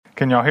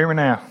Can y'all hear me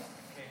now?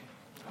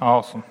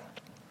 Awesome.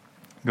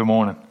 Good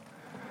morning.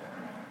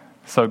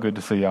 So good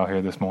to see y'all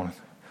here this morning.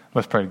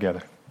 Let's pray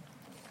together.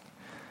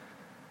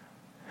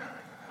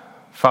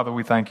 Father,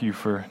 we thank you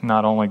for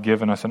not only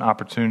giving us an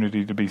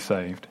opportunity to be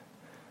saved,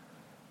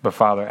 but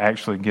Father,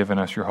 actually giving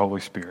us your Holy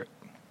Spirit.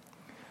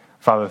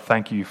 Father,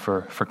 thank you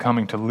for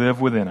coming to live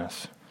within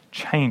us,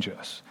 change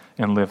us,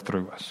 and live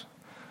through us.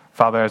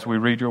 Father, as we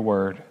read your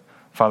word,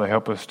 Father,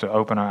 help us to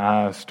open our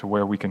eyes to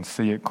where we can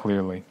see it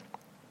clearly,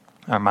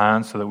 our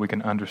minds so that we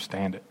can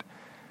understand it.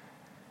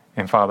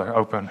 And Father,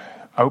 open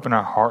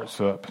our hearts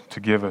up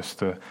to give us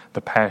the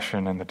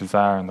passion and the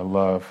desire and the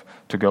love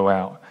to go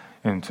out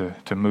and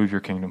to move your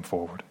kingdom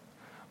forward.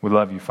 We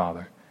love you,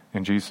 Father.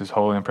 In Jesus'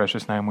 holy and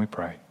precious name we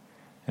pray.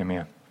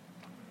 Amen.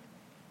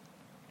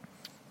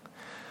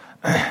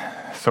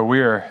 So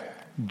we are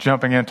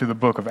jumping into the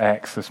book of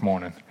Acts this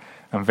morning.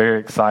 I'm very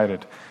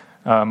excited.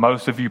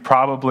 Most of you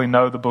probably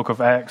know the book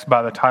of Acts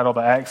by the title,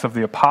 The Acts of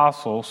the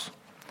Apostles.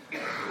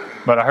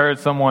 But I heard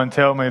someone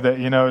tell me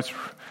that,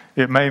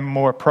 it may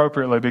more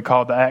appropriately be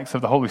called the Acts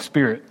of the Holy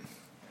Spirit.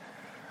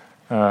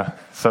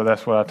 So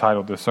that's what I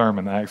titled this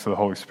sermon, The Acts of the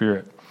Holy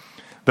Spirit.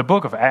 The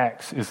book of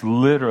Acts is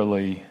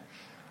literally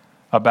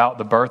about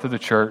the birth of the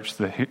church,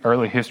 the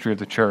early history of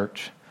the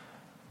church,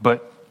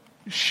 but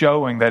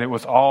showing that it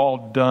was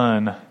all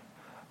done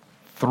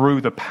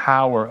through the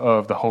power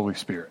of the Holy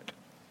Spirit.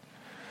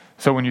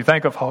 So when you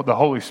think of the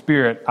Holy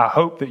Spirit, I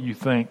hope that you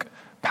think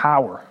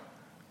power,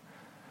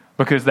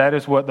 because that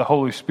is what the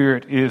Holy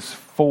Spirit is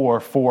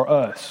for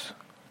us,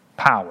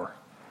 power.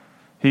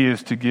 He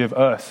is to give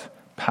us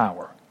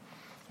power,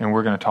 and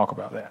we're going to talk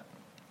about that.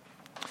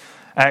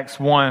 Acts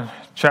 1,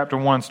 chapter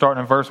 1,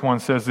 starting in verse 1,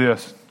 says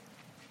this: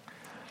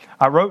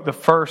 I wrote the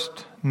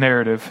first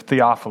narrative,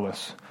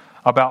 Theophilus,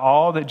 about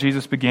all that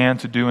Jesus began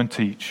to do and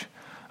teach,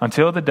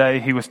 until the day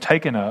he was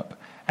taken up,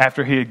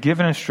 after he had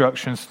given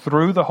instructions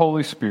through the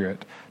Holy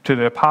Spirit to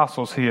the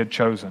apostles he had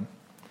chosen.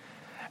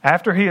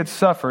 After he had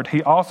suffered,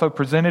 he also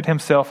presented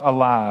himself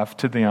alive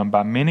to them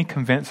by many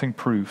convincing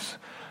proofs,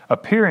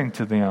 appearing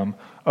to them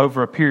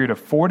over a period of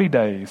 40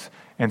 days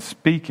and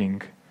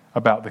speaking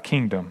about the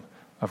kingdom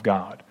of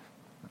God.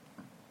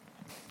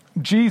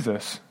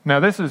 Jesus, now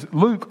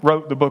Luke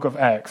wrote the book of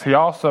Acts. He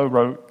also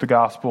wrote the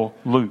gospel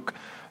Luke.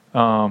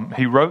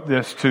 He wrote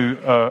this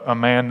to a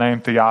man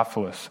named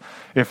Theophilus.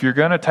 If you're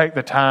going to take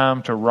the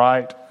time to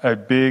write a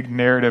big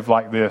narrative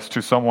like this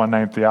to someone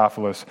named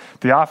Theophilus,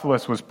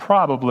 Theophilus was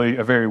probably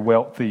a very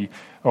wealthy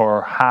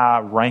or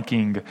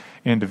high-ranking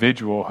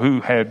individual who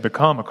had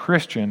become a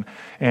Christian,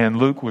 and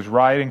Luke was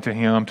writing to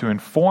him to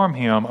inform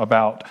him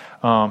about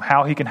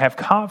how he can have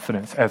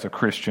confidence as a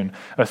Christian,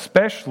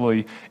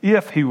 especially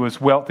if he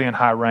was wealthy and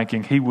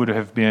high-ranking. He would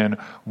have been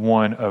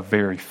one of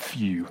very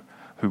few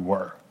who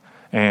were.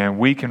 And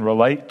we can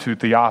relate to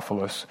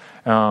Theophilus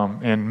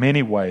in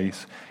many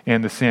ways,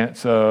 in the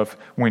sense of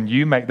when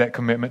you make that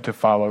commitment to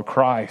follow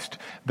Christ,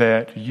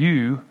 that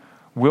you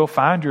will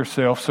find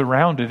yourself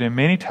surrounded in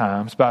many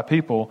times by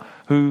people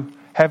who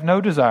have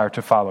no desire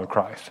to follow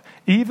Christ.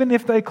 Even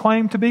if they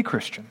claim to be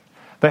Christian,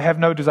 they have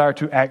no desire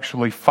to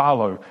actually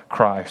follow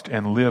Christ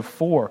and live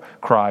for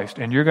Christ.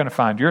 And you're going to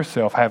find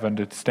yourself having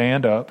to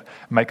stand up,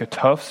 make a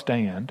tough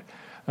stand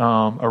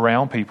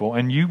around people,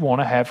 and you want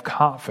to have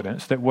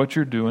confidence that what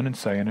you're doing and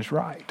saying is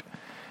right.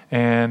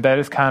 And that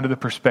is kind of the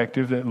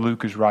perspective that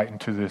Luke is writing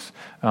to this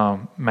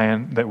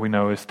man that we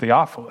know as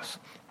Theophilus.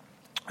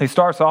 He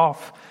starts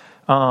off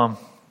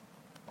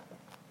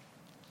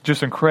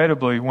just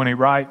incredibly when he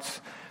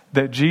writes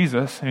that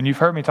Jesus, and you've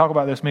heard me talk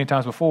about this many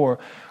times before,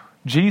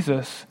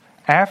 Jesus,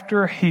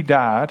 after he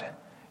died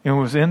and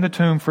was in the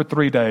tomb for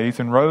 3 days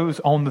and rose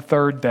on the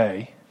third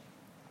day,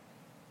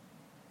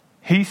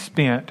 he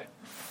spent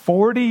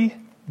 40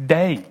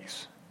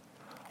 days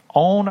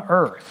on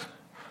earth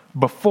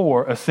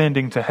before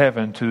ascending to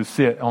heaven to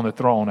sit on the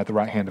throne at the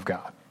right hand of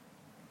God.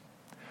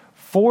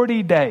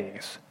 40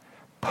 days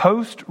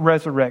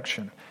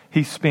post-resurrection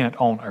he spent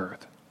on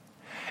earth.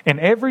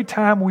 And every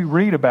time we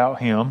read about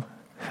him,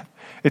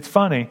 it's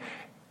funny,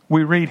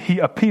 we read he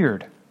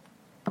appeared.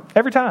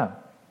 Every time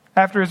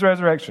after his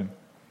resurrection,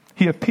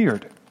 he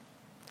appeared.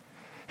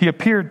 He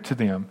appeared to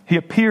them. He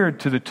appeared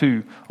to the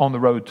two on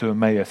the road to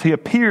Emmaus. He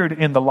appeared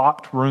in the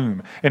locked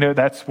room. And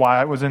that's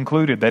why it was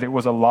included, that it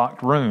was a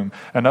locked room.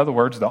 In other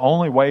words, the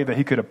only way that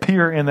he could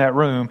appear in that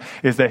room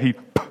is that he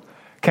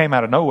came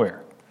out of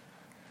nowhere.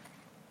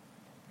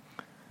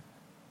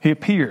 He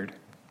appeared.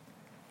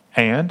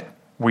 And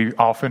we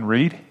often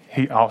read,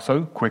 he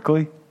also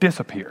quickly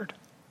disappeared.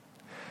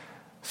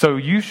 So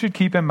you should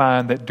keep in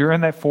mind that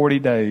during that 40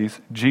 days,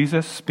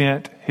 Jesus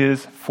spent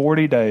his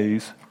 40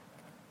 days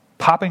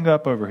popping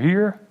up over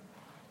here,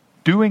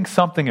 doing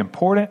something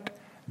important,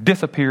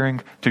 disappearing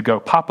to go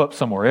pop up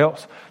somewhere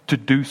else, to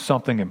do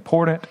something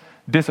important,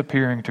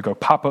 disappearing to go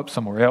pop up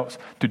somewhere else,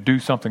 to do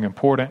something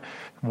important.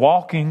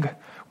 Walking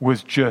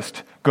was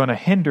just going to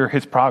hinder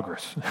his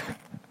progress.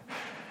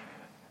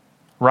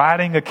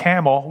 Riding a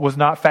camel was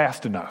not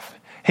fast enough.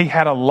 He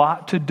had a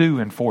lot to do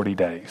in 40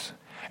 days.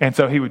 And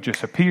so he would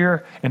just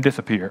appear and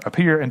disappear,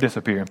 appear and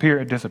disappear, appear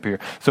and disappear.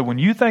 So when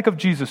you think of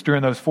Jesus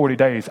during those 40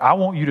 days, I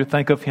want you to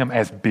think of him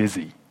as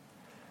busy.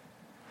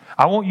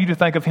 I want you to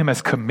think of him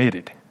as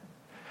committed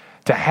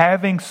to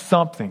having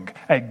something,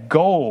 a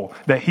goal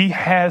that he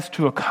has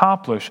to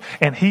accomplish,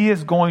 and he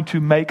is going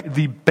to make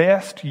the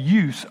best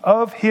use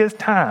of his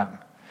time.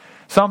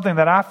 Something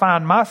that I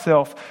find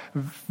myself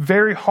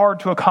very hard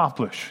to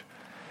accomplish,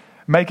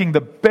 making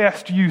the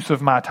best use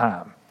of my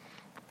time.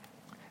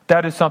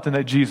 That is something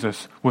that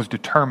Jesus was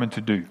determined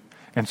to do.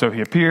 And so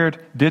he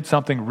appeared, did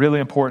something really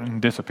important,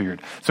 and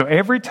disappeared. So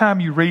every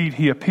time you read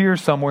he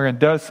appears somewhere and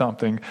does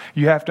something,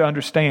 you have to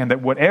understand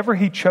that whatever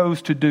he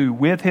chose to do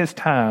with his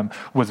time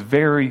was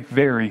very,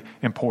 very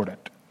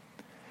important.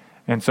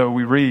 And so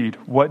we read,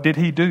 what did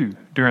he do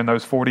during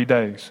those 40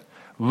 days?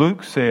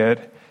 Luke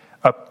said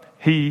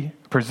he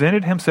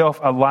presented himself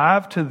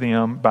alive to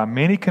them by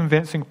many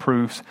convincing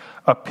proofs,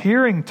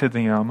 appearing to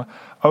them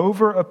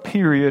over a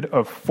period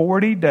of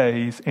 40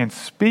 days and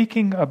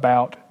speaking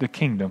about the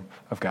kingdom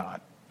of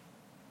God.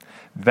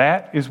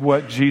 That is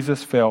what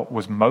Jesus felt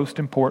was most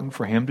important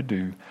for him to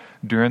do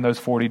during those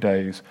 40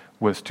 days,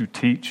 was to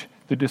teach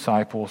the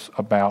disciples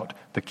about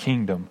the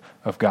kingdom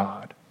of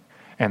God.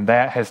 And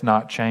that has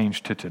not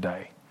changed to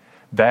today.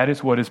 That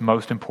is what is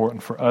most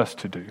important for us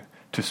to do,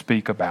 to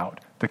speak about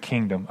the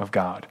kingdom of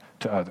God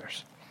to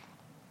others.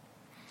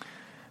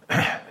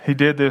 He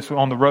did this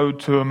on the road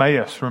to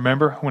Emmaus,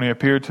 remember, when he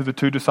appeared to the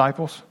two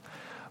disciples?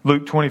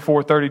 Luke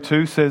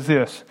 24:32 says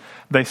this,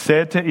 they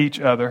said to each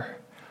other,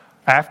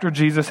 after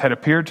Jesus had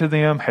appeared to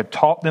them, had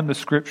taught them the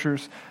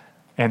scriptures,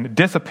 and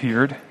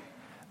disappeared,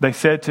 they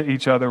said to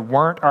each other,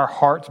 weren't our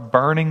hearts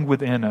burning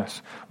within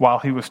us while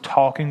he was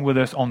talking with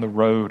us on the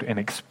road and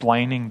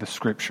explaining the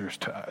scriptures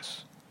to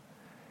us?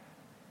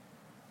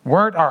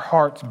 Weren't our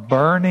hearts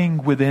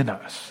burning within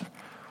us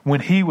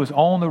when he was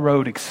on the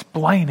road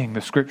explaining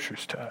the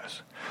scriptures to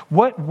us?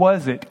 What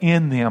was it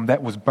in them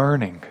that was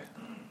burning?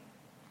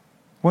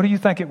 What do you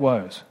think it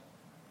was?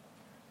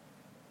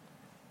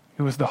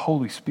 It was the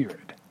Holy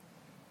Spirit.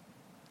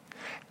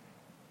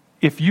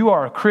 If you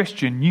are a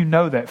Christian, you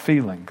know that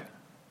feeling.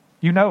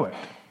 You know it.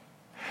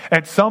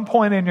 At some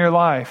point in your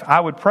life, I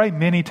would pray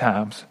many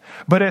times,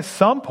 but at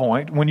some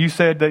point, when you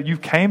said that you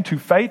came to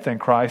faith in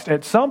Christ,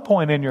 at some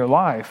point in your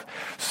life,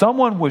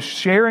 someone was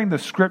sharing the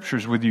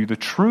scriptures with you, the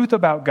truth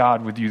about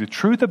God with you, the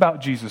truth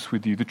about Jesus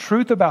with you, the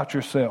truth about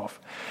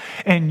yourself,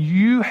 and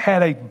you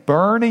had a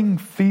burning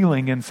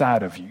feeling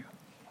inside of you.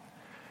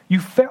 You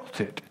felt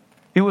it.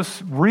 It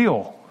was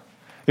real.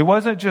 It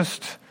wasn't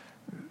just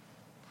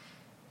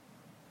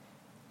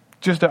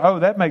oh,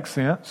 that makes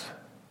sense.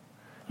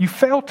 You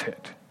felt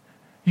it.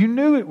 You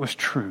knew it was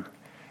true.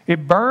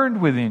 It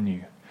burned within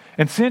you.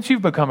 And since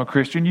you've become a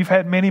Christian, you've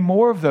had many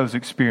more of those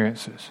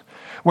experiences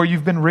where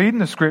you've been reading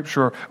the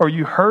scripture or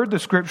you heard the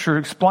scripture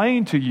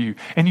explained to you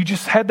and you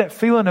just had that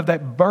feeling of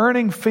that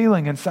burning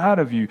feeling inside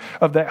of you,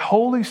 of that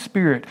Holy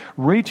Spirit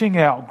reaching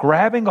out,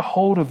 grabbing a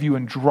hold of you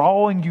and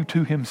drawing you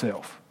to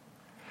himself.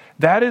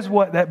 That is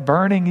what that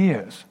burning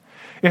is.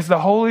 It's the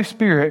Holy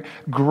Spirit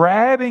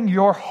grabbing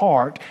your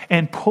heart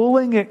and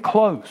pulling it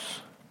close.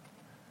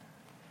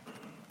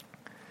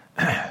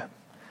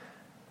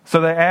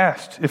 So they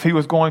asked if he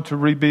was going to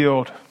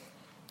rebuild.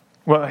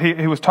 Well,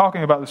 he was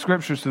talking about the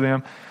scriptures to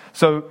them.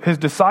 So his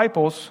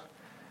disciples,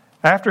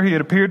 after he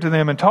had appeared to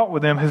them and taught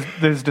with them,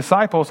 his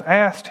disciples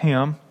asked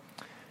him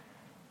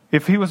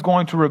if he was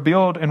going to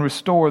rebuild and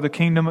restore the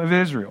kingdom of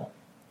Israel.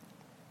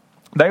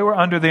 They were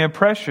under the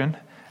impression,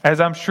 as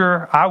I'm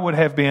sure I would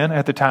have been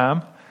at the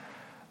time,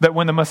 that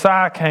when the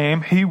Messiah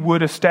came, he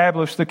would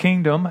establish the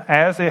kingdom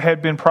as it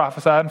had been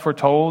prophesied and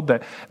foretold,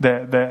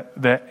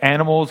 that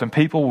animals and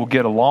people will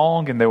get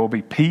along and there will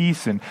be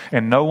peace and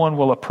no one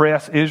will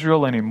oppress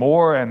Israel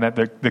anymore, and that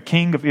the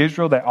king of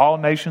Israel, that all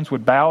nations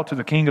would bow to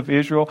the king of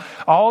Israel.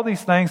 All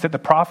these things that the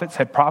prophets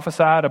had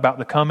prophesied about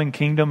the coming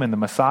kingdom and the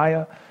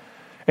Messiah.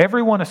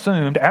 Everyone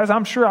assumed, as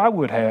I'm sure I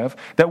would have,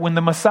 that when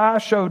the Messiah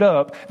showed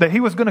up, that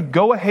he was going to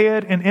go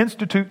ahead and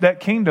institute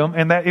that kingdom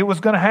and that it was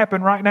going to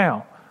happen right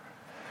now.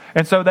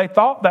 And so they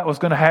thought that was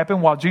going to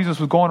happen while Jesus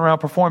was going around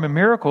performing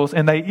miracles,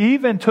 and they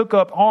even took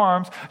up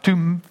arms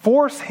to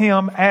force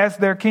him as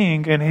their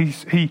king, and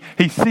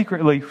he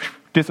secretly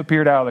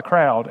disappeared out of the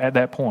crowd at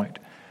that point.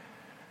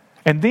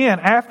 And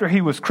then after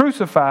he was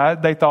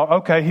crucified, they thought,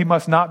 okay, he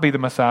must not be the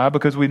Messiah,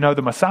 because we know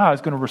the Messiah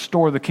is going to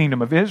restore the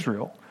kingdom of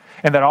Israel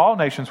and that all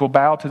nations will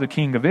bow to the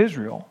king of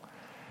Israel.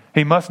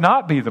 He must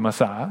not be the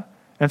Messiah.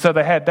 And so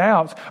they had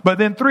doubts. But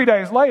then 3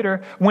 days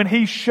later, when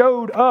he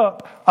showed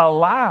up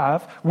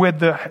alive with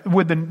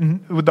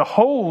the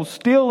holes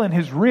still in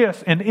his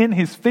wrists and in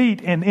his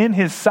feet and in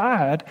his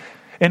side,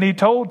 and he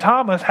told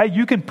Thomas, hey,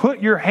 you can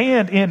put your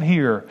hand in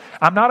here.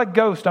 I'm not a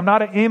ghost. I'm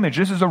not an image.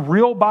 This is a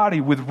real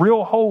body with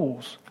real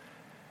holes.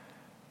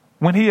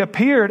 When he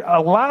appeared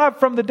alive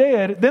from the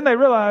dead, then they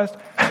realized,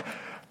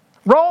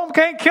 Rome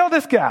can't kill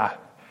this guy.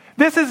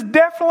 This is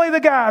definitely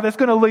the guy that's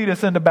going to lead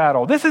us into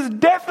battle. This is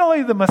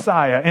definitely the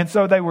Messiah. And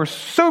so they were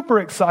super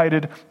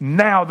excited.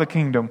 Now the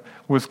kingdom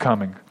was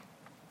coming.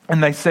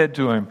 And they said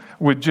to him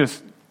with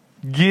just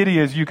giddy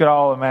as you could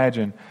all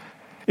imagine,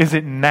 is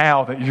it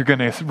now that you're going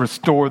to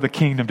restore the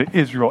kingdom to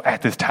Israel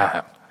at this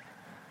time?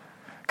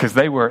 Because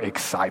they were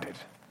excited.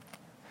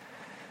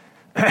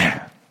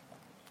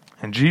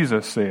 And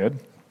Jesus said,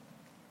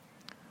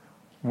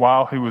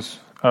 while he was,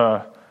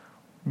 I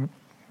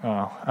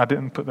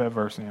didn't put that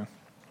verse in.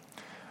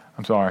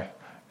 I'm sorry.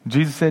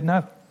 Jesus said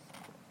no.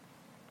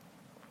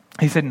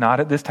 He said, not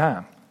at this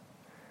time.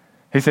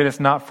 He said, it's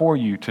not for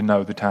you to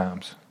know the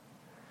times.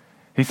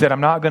 He said,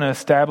 I'm not going to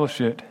establish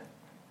it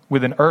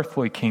with an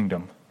earthly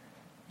kingdom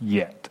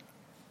yet.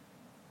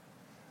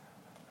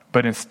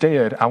 But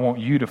instead, I want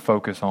you to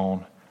focus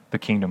on the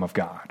kingdom of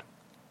God.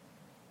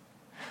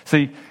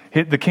 See,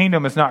 the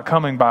kingdom is not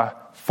coming by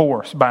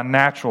force, by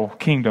natural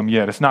kingdom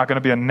yet. It's not going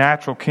to be a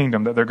natural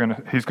kingdom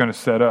that he's going to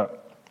set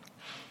up.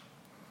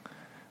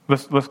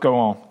 Let's go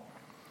on.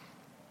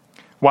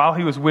 While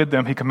he was with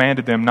them, he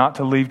commanded them not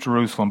to leave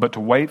Jerusalem, but to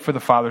wait for the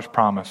Father's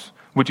promise,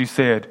 which he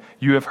said,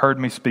 you have heard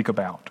me speak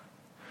about.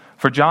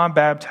 For John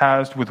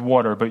baptized with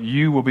water, but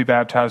you will be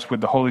baptized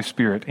with the Holy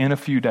Spirit in a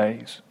few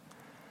days.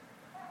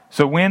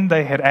 So when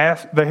they had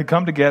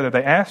come together,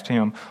 they asked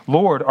him,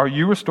 Lord, are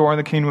you restoring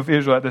the kingdom of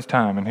Israel at this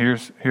time? And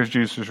here's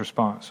Jesus'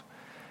 response.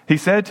 He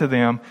said to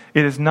them,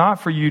 it is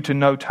not for you to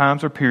know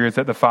times or periods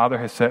that the Father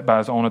has set by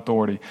his own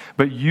authority,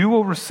 but you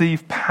will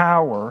receive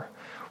power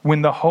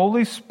when the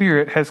Holy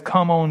Spirit has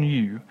come on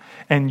you,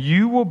 and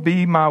you will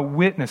be my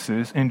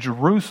witnesses in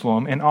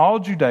Jerusalem, in all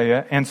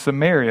Judea and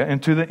Samaria,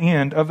 and to the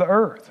end of the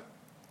earth.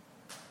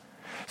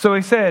 So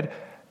he said,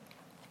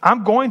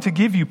 I'm going to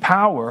give you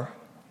power,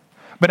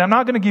 but I'm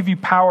not going to give you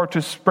power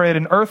to spread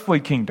an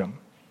earthly kingdom.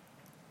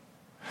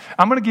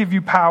 I'm going to give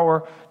you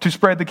power to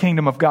spread the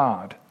kingdom of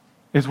God,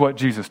 is what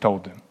Jesus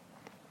told them.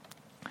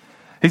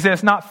 He said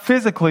it's not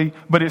physically,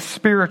 but it's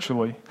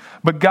spiritually.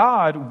 But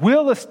God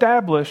will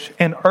establish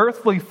an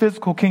earthly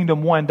physical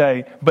kingdom one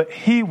day, but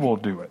he will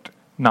do it,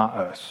 not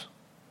us.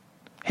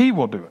 He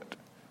will do it.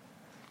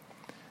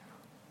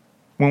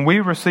 When we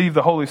receive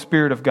the Holy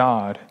Spirit of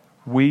God,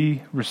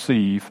 we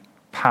receive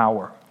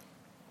power.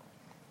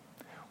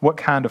 What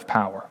kind of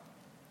power?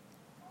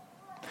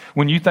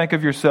 When you think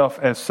of yourself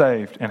as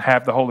saved and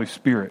have the Holy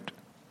Spirit,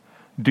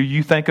 do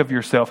you think of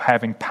yourself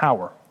having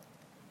power?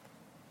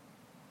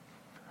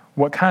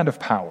 What kind of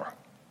power?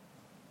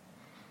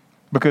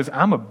 Because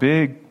I'm a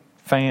big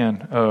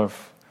fan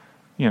of,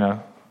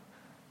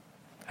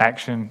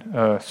 action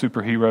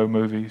superhero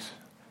movies,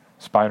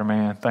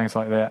 Spider-Man, things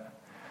like that.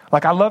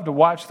 Like, I love to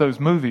watch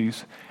those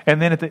movies,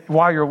 and then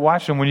while you're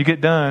watching, when you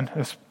get done,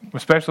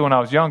 especially when I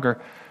was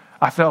younger,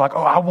 I felt like,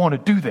 I want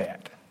to do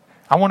that.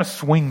 I want to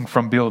swing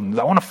from buildings.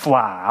 I want to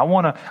fly. I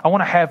want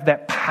to have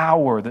that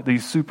power that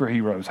these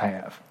superheroes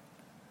have.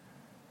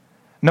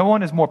 No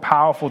one is more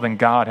powerful than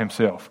God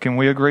himself. Can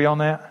we agree on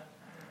that?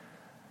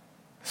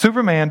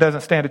 Superman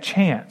doesn't stand a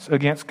chance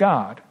against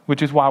God,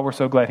 which is why we're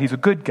so glad he's a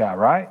good guy,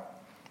 right?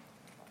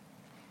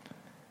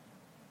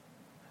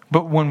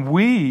 But when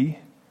we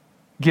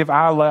give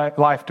our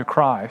life to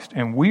Christ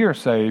and we are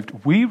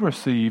saved, we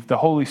receive the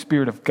Holy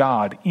Spirit of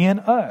God in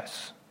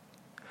us.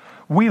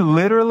 We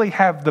literally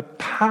have the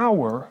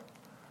power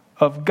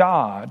of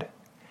God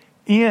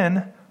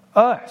in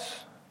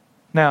us.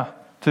 Now,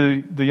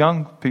 to the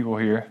young people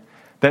here,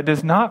 that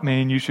does not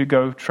mean you should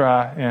go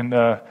try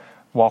and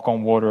walk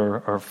on water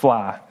or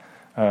fly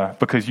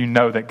because you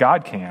know that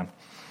God can.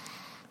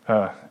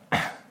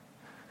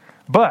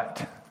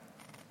 But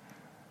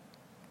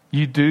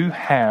you do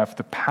have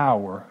the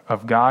power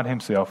of God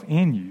himself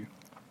in you.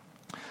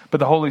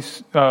 But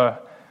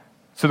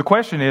so the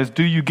question is,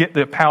 do you get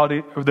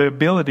the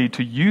ability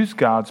to use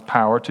God's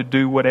power to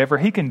do whatever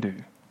he can do?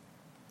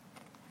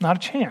 Not a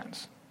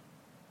chance.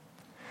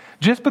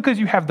 Just because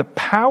you have the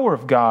power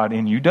of God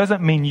in you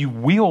doesn't mean you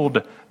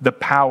wield the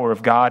power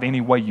of God any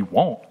way you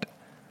want.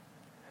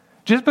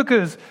 Just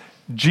because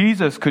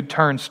Jesus could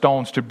turn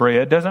stones to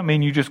bread doesn't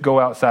mean you just go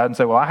outside and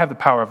say, well, I have the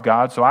power of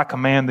God, so I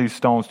command these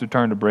stones to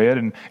turn to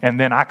bread, and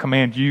then I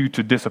command you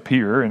to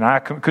disappear.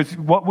 Because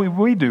what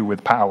we do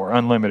with power,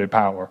 unlimited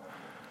power,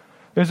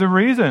 there's a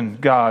reason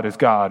God is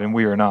God and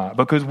we are not,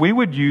 because we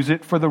would use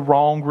it for the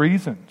wrong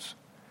reasons.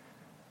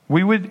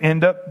 We would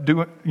end up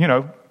doing,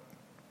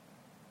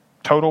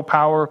 total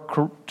power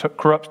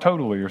corrupts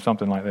totally or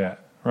something like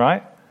that,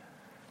 right?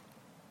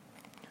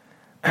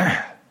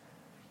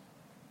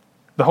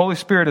 The Holy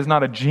Spirit is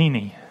not a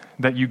genie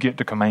that you get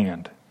to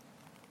command.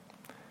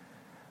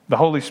 The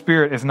Holy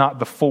Spirit is not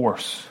the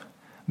force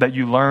that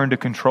you learn to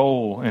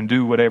control and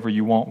do whatever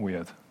you want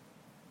with.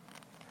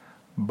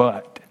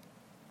 But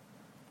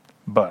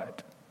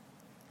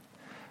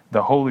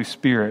the Holy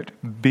Spirit,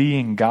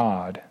 being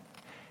God,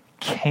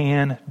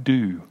 can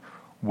do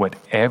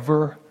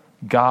whatever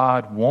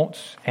God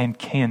wants and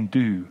can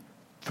do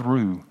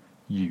through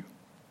you.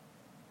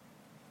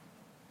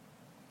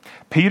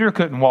 Peter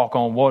couldn't walk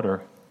on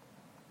water,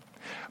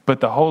 but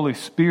the Holy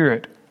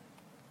Spirit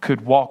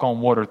could walk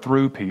on water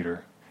through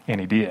Peter, and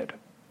he did.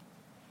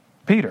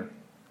 Peter.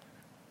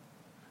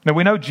 Now,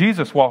 we know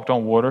Jesus walked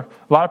on water.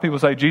 A lot of people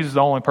say Jesus is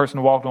the only person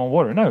who walked on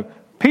water. No,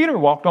 Peter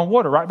walked on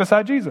water right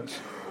beside Jesus.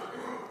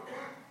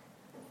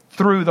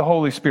 through the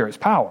Holy Spirit's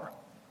power.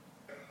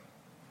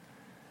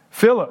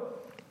 Philip.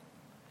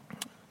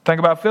 Think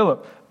about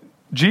Philip.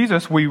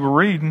 Jesus, we were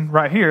reading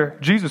right here,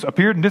 Jesus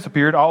appeared and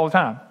disappeared all the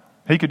time.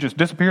 He could just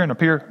disappear and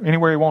appear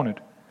anywhere he wanted.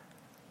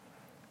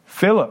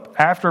 Philip,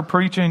 after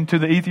preaching to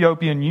the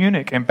Ethiopian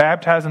eunuch and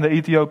baptizing the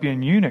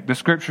Ethiopian eunuch, the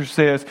scripture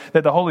says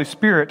that the Holy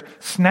Spirit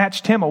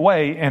snatched him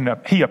away and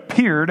he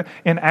appeared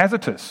in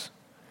Azotus.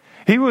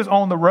 He was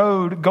on the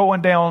road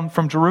going down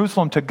from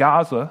Jerusalem to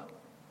Gaza.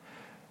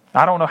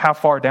 I don't know how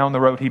far down the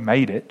road he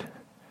made it.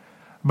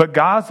 But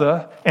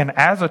Gaza and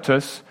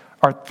Azotus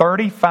are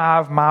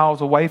 35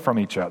 miles away from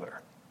each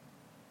other.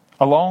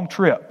 A long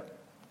trip.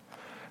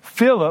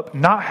 Philip,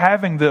 not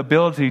having the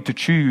ability to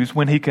choose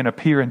when he can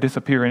appear and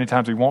disappear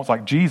anytime he wants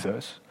like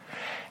Jesus,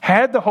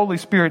 had the Holy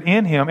Spirit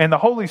in him, and the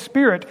Holy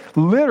Spirit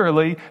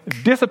literally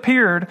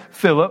disappeared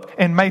Philip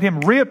and made him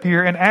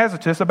reappear in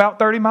Azotus about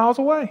 30 miles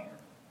away.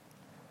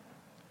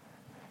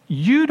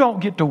 You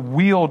don't get to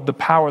wield the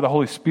power of the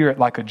Holy Spirit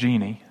like a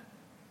genie.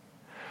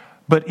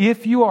 But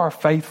if you are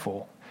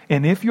faithful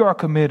and if you are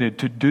committed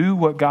to do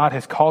what God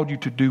has called you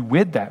to do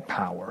with that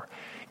power,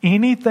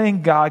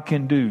 anything God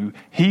can do,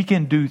 He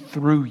can do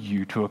through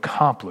you to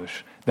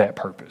accomplish that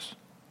purpose.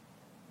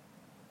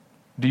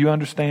 Do you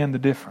understand the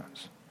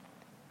difference?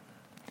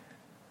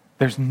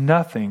 There's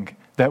nothing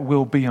that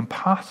will be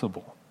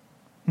impossible.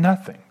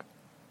 Nothing.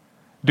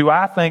 Do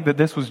I think that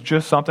this was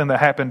just something that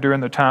happened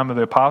during the time of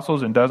the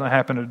apostles and doesn't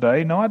happen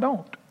today? No, I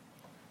don't.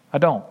 I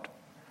don't.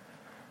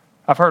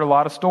 I've heard a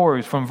lot of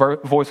stories from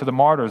Voice of the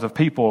Martyrs of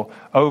people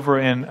over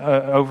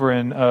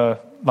in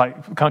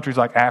like countries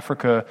like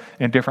Africa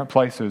and different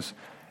places.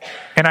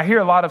 And I hear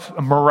a lot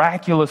of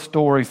miraculous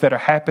stories that are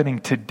happening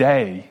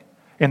today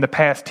in the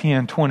past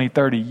 10, 20,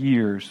 30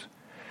 years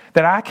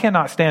that I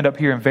cannot stand up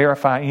here and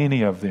verify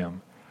any of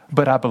them,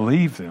 but I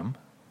believe them.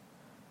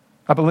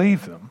 I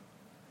believe them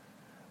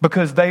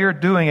because they are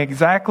doing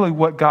exactly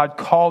what God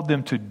called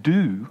them to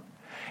do.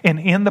 And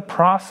in the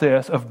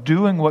process of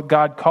doing what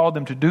God called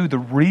them to do, the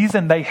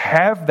reason they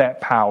have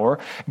that power,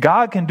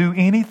 God can do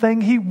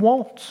anything He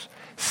wants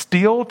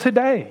still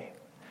today.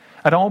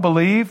 I don't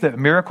believe that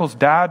miracles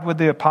died with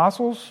the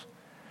apostles.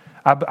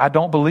 I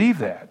don't believe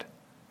that.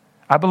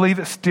 I believe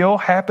it's still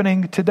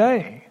happening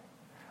today,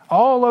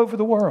 all over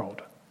the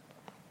world.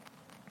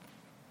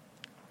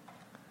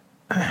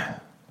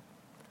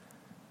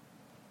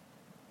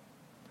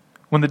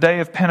 When the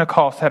day of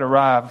Pentecost had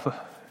arrived,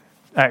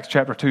 Acts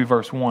chapter 2,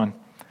 verse 1,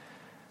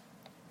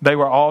 they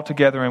were all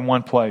together in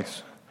one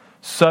place.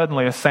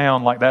 Suddenly a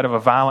sound like that of a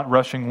violent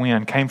rushing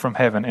wind came from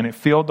heaven, and it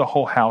filled the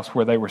whole house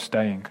where they were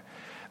staying.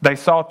 They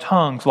saw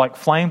tongues like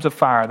flames of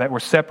fire that were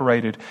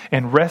separated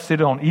and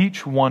rested on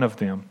each one of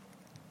them.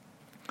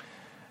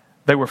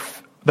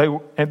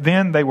 And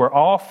then they were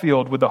all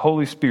filled with the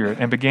Holy Spirit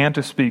and began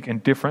to speak in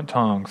different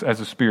tongues as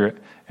the Spirit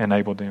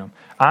enabled them.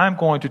 I'm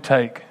going to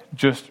try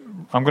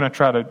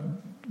to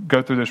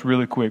go through this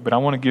really quick, but I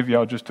want to give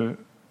y'all just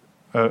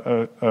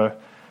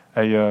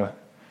a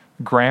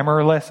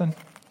grammar lesson.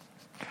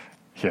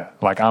 Yeah,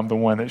 like I'm the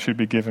one that should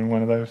be given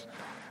one of those.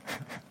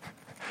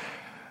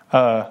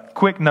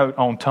 Quick note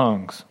on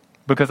tongues,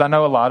 because I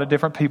know a lot of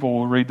different people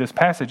will read this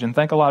passage and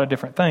think a lot of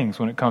different things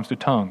when it comes to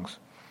tongues.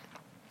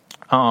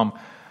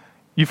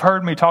 You've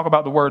heard me talk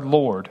about the word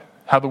Lord,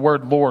 how the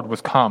word Lord was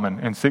common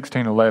in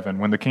 1611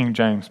 when the King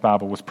James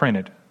Bible was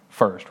printed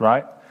first,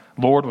 right?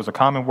 Lord was a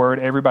common word.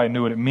 Everybody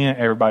knew what it meant.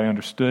 Everybody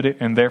understood it.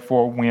 And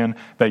therefore, when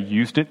they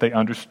used it, they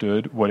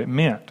understood what it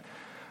meant.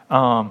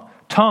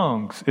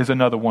 Tongues is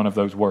another one of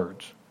those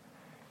words.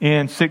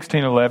 In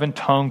 1611,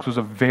 tongues was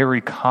a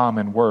very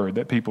common word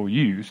that people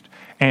used,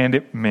 and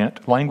it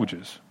meant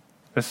languages.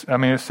 It's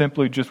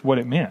simply just what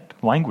it meant,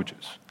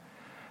 languages.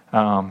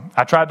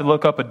 I tried to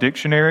look up a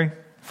dictionary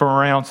from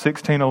around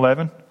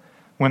 1611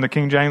 when the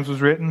King James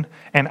was written,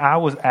 and I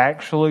was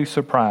actually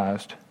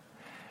surprised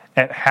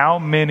at how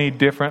many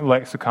different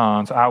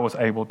lexicons I was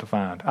able to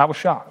find. I was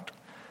shocked.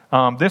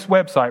 This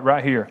website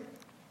right here,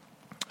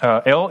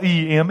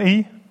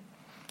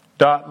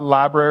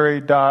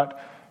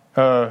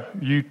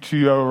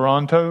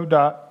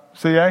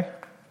 leme.library.utoronto.ca.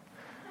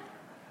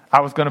 I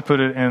was going to put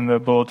it in the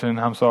bulletin.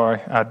 I'm sorry.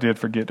 I did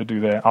forget to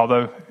do that.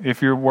 Although,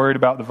 if you're worried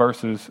about the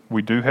verses,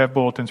 we do have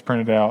bulletins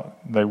printed out.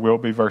 There will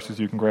be verses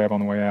you can grab on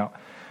the way out.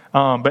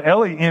 But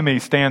LEME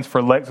stands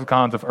for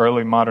Lexicons of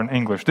Early Modern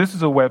English. This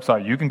is a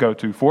website you can go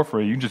to for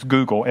free. You can just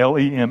Google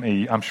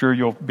LEME. I'm sure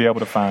you'll be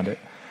able to find it.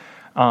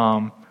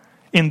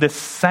 In the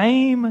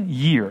same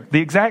year,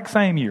 the exact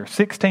same year,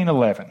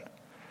 1611,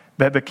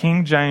 that the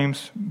King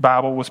James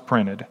Bible was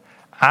printed,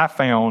 I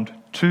found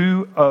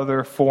 2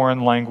 other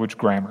foreign language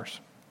grammars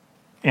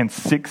in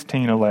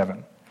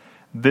 1611.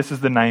 This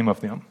is the name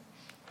of them.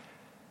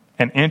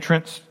 An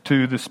Entrance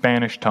to the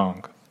Spanish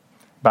Tongue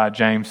by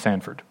James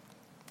Sanford,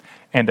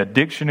 and A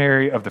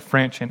Dictionary of the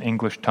French and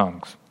English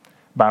Tongues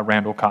by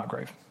Randall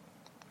Cotgrave.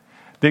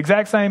 The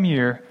exact same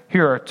year,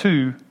 here are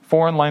 2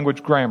 foreign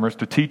language grammars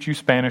to teach you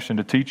Spanish and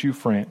to teach you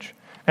French,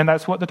 and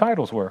that's what the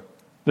titles were.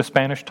 the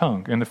Spanish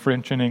tongue and the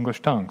French and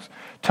English tongues.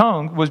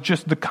 Tongue was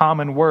just the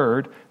common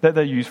word that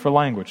they used for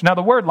language. Now,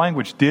 the word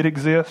language did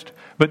exist,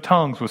 but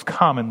tongues was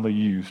commonly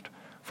used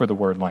for the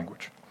word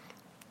language.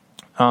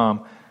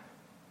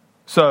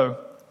 So,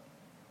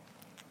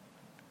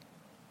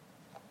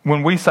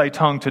 when we say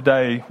tongue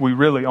today, we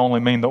really only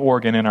mean the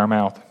organ in our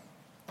mouth.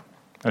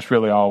 That's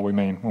really all we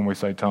mean when we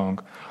say tongue.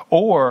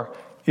 Or,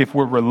 if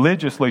we're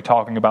religiously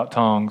talking about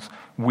tongues,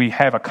 we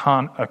have a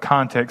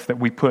context that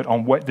we put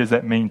on what does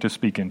that mean to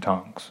speak in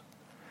tongues.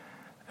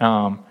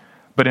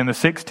 But in the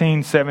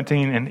 16,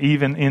 17, and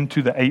even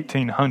into the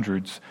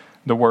 1800s,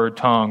 the word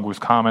tongue was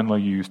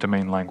commonly used to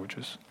mean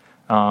languages.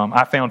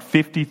 I found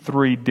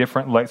 53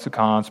 different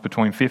lexicons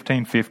between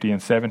 1550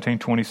 and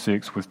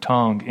 1726 with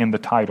tongue in the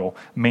title,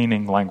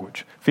 meaning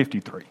language.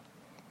 53.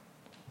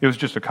 It was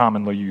just a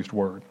commonly used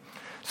word.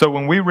 So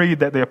when we read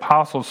that the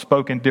apostles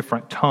spoke in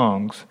different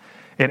tongues,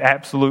 it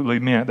absolutely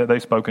meant that they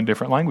spoke in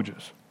different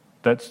languages.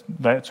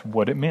 That's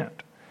what it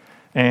meant.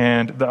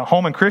 And the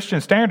Holman Christian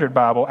Standard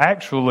Bible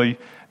actually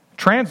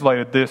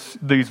translated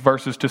these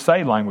verses to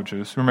say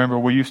languages. Remember,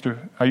 I used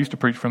to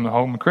preach from the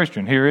Holman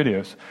Christian. Here it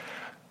is.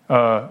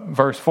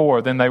 Verse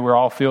 4, then they were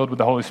all filled with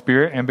the Holy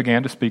Spirit and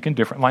began to speak in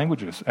different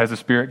languages as the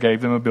Spirit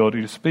gave them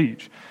ability to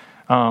speak.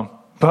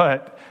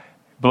 But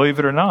believe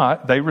it or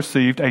not, they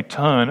received a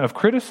ton of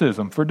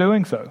criticism for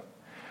doing so.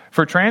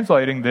 For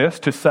translating this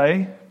to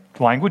say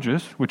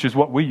languages, which is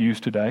what we use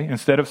today,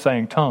 instead of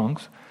saying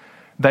tongues,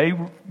 they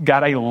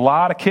got a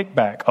lot of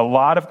kickback, a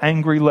lot of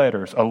angry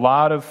letters, a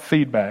lot of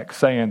feedback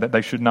saying that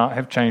they should not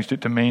have changed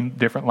it to mean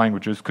different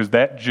languages because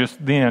that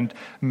just then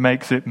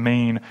makes it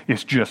mean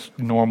it's just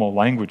normal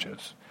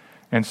languages.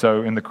 And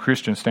so in the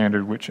Christian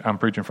Standard, which I'm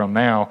preaching from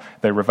now,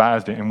 they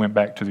revised it and went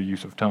back to the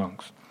use of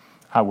tongues.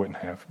 I wouldn't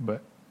have,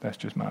 but that's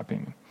just my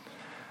opinion.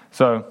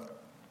 So,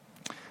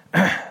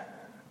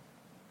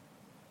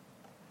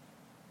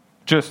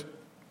 just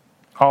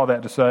all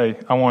that to say,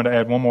 I wanted to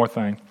add one more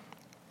thing.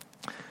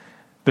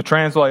 The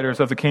translators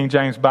of the King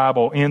James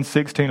Bible in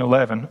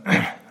 1611,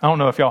 I don't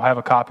know if y'all have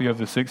a copy of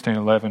the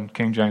 1611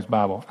 King James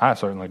Bible. I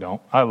certainly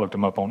don't. I looked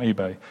them up on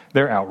eBay.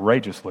 They're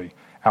outrageously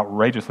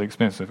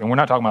expensive. And we're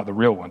not talking about the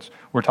real ones.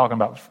 We're talking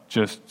about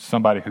just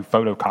somebody who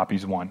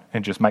photocopies one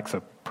and just makes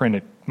a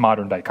printed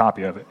modern-day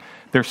copy of it.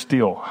 They're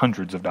still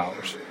hundreds of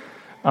dollars.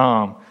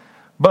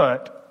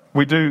 But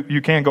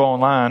you can go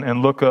online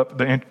and look up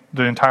the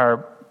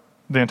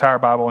entire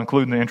Bible,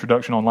 including the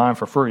introduction online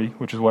for free,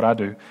 which is what I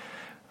do.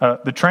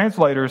 The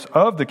translators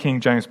of the King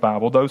James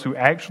Bible, those who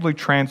actually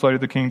translated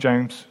the King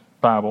James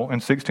Bible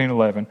in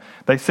 1611,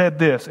 they said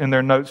this in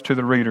their notes to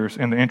the readers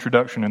in the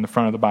introduction in the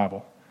front of the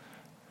Bible.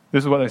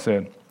 This is what they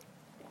said.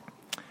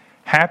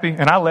 Happy,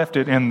 and I left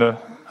it in the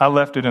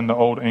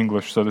Old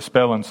English, so the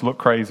spellings look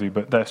crazy,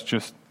 but that's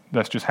just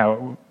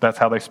how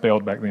they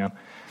spelled back then.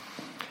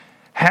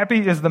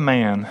 Happy is the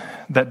man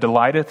that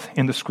delighteth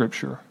in the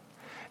Scripture,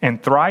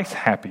 and thrice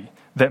happy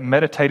that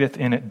meditateth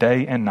in it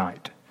day and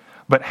night.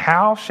 But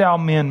how shall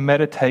men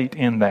meditate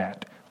in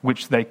that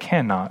which they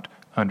cannot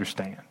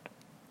understand?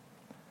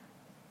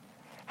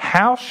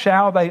 How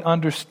shall they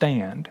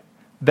understand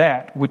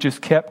that which is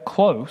kept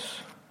close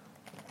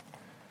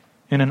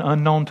in an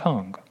unknown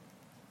tongue?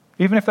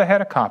 Even if they had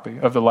a copy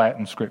of the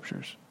Latin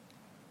Scriptures,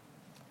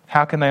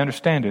 how can they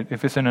understand it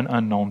if it's in an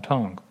unknown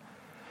tongue?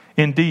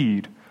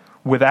 Indeed,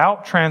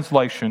 without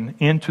translation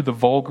into the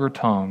vulgar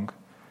tongue,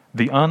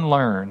 the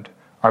unlearned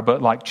are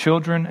but like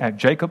children at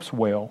Jacob's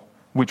well,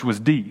 which was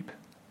deep,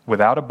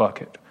 without a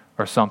bucket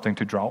or something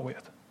to draw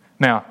with.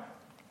 Now,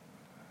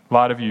 a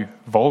lot of you,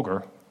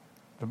 vulgar.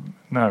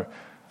 No,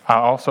 I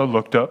also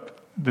looked up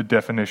the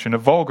definition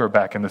of vulgar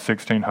back in the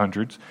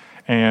 1600s,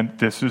 and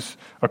this is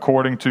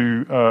according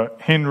to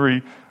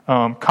Henry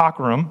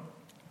Cockerham's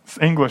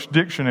English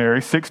Dictionary,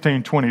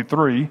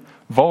 1623,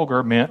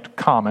 vulgar meant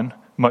common,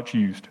 much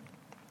used.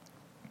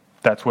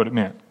 That's what it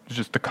meant. It's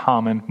just the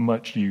common,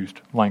 much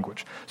used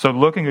language. So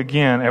looking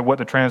again at what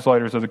the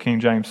translators of the King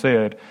James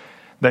said,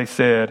 they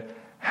said,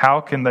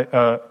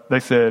 they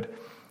said,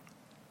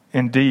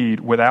 indeed,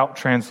 without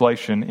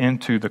translation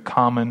into the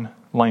common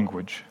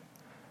language,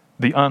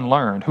 the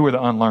unlearned, who are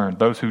the unlearned?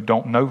 Those who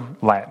don't know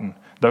Latin,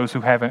 those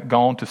who haven't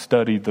gone to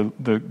study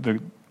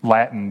the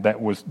Latin that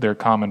was their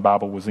common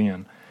Bible was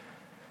in.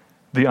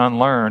 The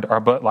unlearned are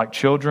but like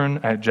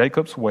children at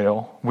Jacob's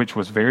well, which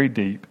was very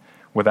deep,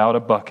 without a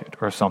bucket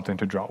or something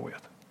to draw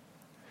with.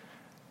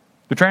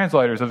 The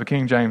translators of the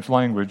King James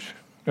language,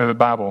 of the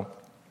Bible,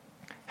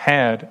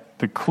 had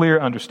the clear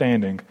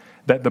understanding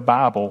that the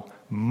Bible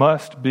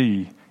must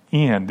be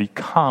in the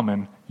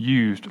common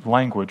used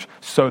language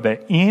so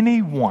that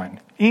anyone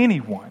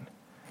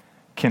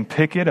can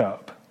pick it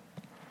up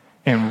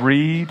and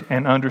read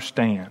and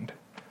understand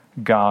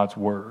God's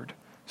word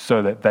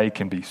so that they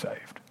can be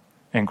saved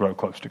and grow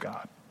close to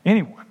God.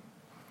 Anyone.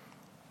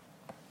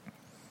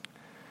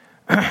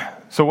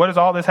 So what does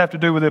all this have to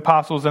do with the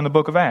apostles and the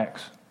book of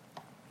Acts?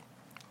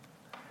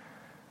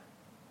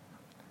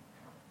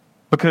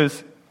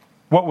 Because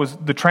what was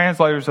the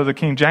translators of the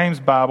King James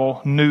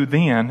Bible knew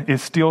then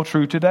is still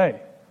true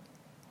today.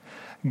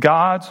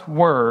 God's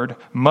word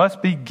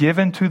must be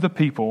given to the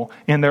people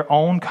in their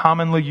own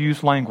commonly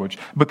used language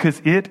because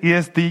it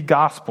is the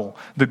gospel,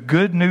 the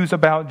good news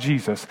about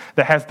Jesus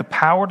that has the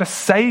power to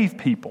save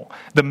people.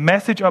 The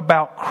message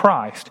about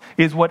Christ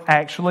is what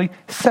actually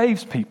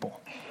saves people.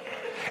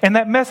 And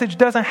that message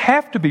doesn't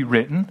have to be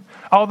written,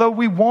 although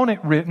we want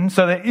it written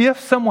so that if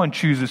someone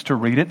chooses to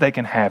read it, they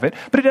can have it.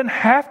 But it doesn't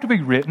have to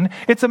be written.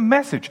 It's a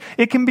message.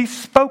 It can be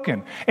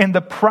spoken. And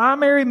the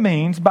primary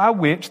means by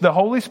which the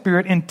Holy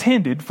Spirit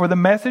intended for the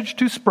message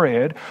to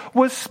spread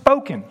was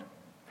spoken.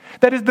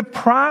 That is the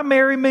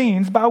primary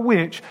means by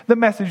which the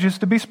message is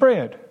to be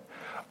spread.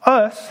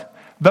 Us,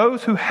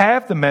 those who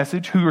have the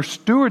message, who are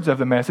stewards of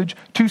the message,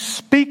 to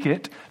speak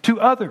it to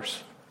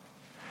others.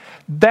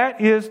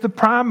 That is the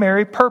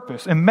primary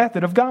purpose and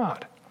method of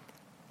God.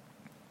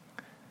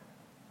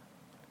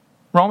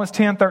 Romans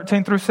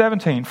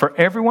 10:13-17. For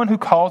everyone who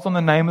calls on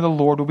the name of the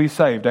Lord will be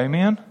saved.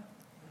 Amen?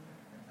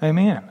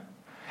 Amen.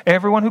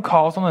 Everyone who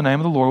calls on the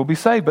name of the Lord will be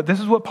saved. But this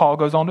is what Paul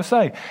goes on to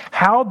say.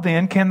 How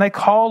then can they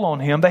call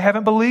on him they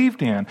haven't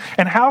believed in?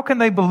 And how can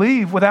they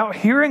believe without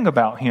hearing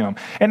about him?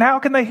 And how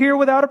can they hear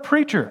without a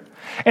preacher?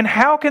 And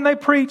how can they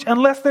preach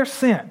unless they're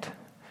sent?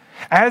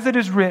 As it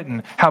is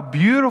written, how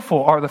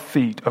beautiful are the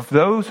feet of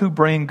those who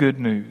bring good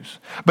news.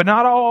 But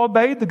not all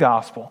obeyed the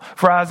gospel.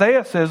 For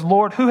Isaiah says,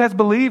 Lord, who has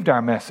believed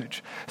our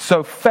message?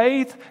 So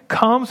faith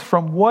comes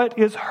from what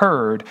is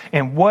heard,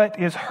 and what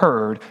is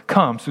heard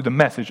comes through the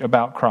message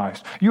about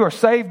Christ. You are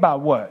saved by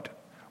what?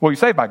 Well, you're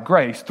saved by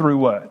grace through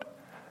what?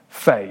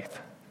 Faith.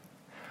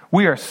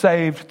 We are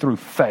saved through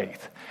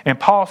faith. And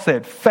Paul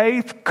said,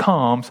 faith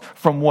comes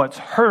from what's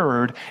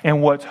heard,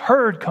 and what's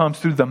heard comes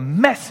through the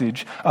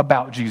message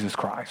about Jesus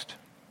Christ.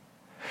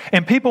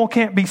 And people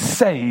can't be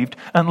saved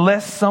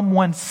unless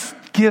someone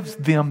gives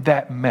them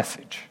that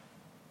message.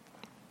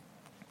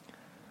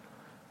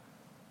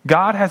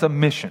 God has a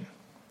mission.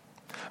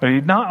 But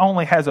He not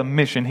only has a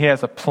mission, He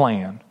has a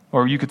plan.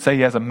 Or you could say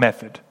He has a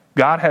method.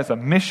 God has a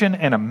mission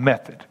and a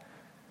method.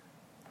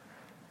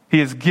 He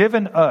has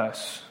given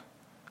us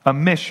a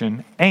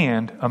mission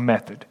and a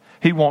method.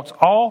 He wants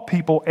all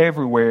people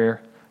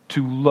everywhere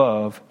to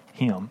love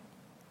Him.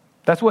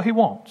 That's what He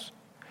wants.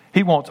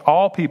 He wants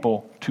all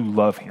people to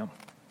love Him.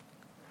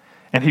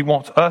 And He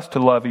wants us to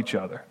love each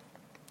other.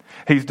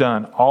 He's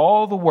done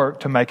all the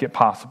work to make it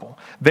possible.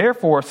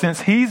 Therefore,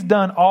 since He's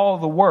done all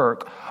the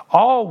work,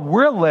 all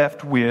we're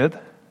left with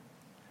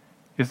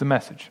is the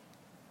message.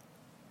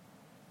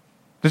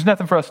 There's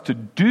nothing for us to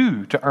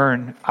do to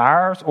earn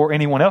ours or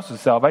anyone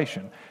else's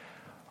salvation.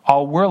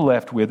 All we're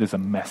left with is a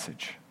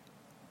message.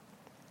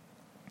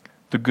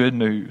 The good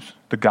news,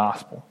 the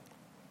gospel.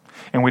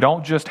 And we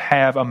don't just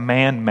have a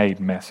man-made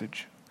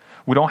message.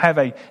 We don't have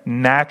a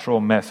natural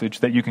message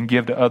that you can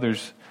give to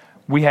others.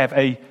 We have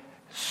a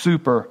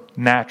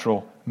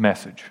supernatural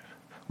message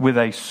with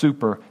a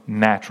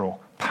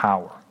supernatural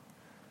power.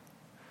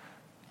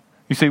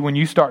 You see, when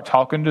you start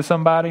talking to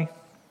somebody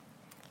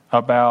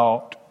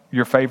about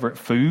your favorite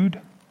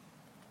food,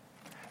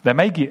 they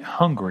may get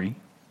hungry,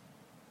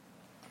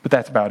 but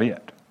that's about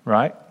it,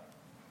 right?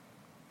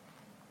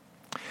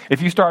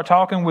 If you start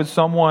talking with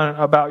someone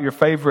about your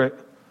favorite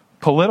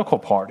political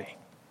party,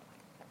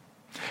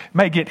 it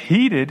may get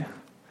heated,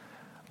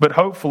 but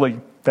hopefully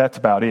that's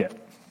about it.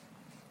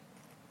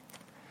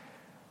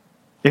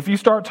 If you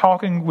start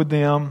talking with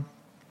them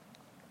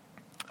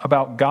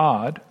about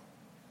God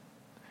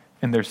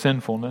and their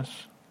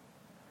sinfulness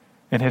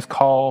and His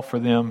call for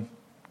them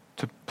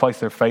to place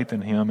their faith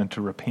in Him and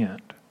to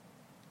repent,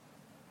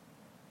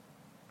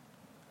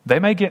 they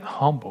may get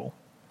humble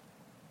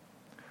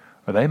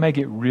or they may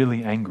get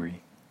really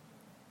angry.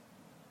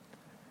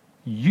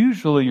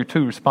 Usually your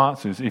two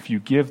responses, if you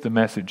give the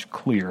message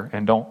clear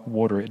and don't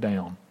water it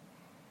down,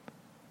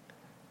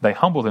 they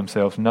humble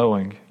themselves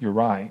knowing you're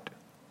right.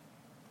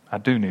 I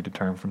do need to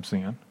turn from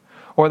sin.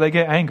 Or they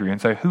get angry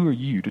and say, who are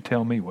you to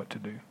tell me what to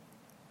do?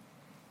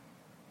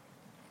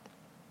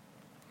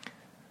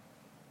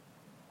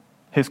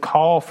 His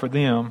call for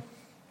them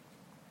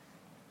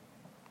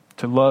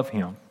to love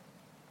Him,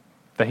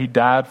 that He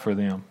died for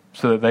them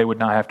so that they would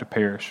not have to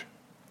perish.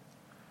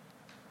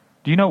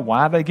 Do you know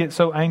why they get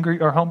so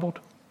angry or humbled?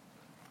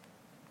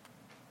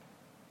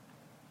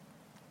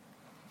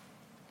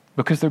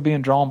 Because they're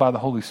being drawn by the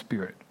Holy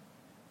Spirit.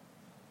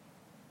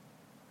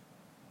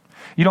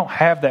 You don't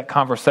have that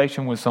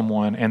conversation with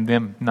someone and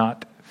them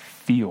not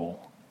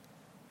feel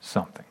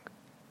something.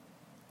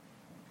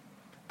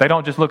 They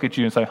don't just look at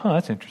you and say,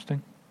 that's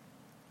interesting.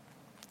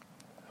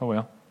 Oh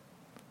well.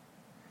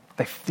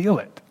 They feel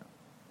it.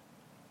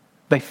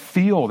 They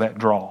feel that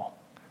draw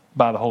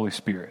by the Holy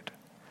Spirit.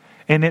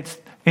 And it's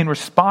in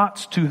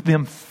response to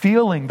them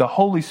feeling the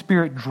Holy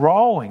Spirit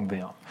drawing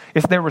them.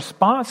 It's their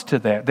response to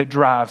that that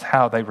drives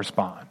how they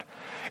respond.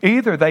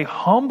 Either they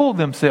humble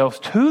themselves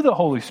to the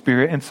Holy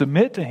Spirit and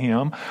submit to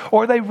Him,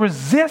 or they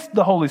resist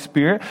the Holy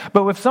Spirit.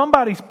 But if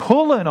somebody's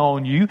pulling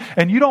on you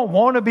and you don't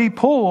want to be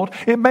pulled,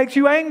 it makes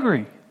you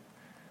angry.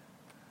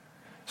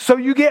 So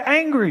you get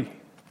angry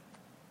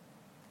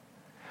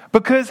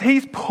because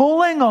He's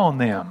pulling on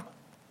them.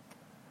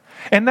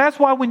 And that's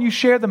why when you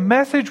share the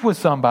message with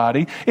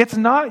somebody, it's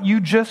not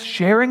you just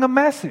sharing a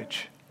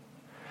message.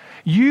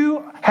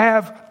 You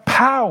have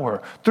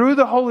power through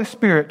the Holy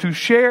Spirit to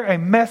share a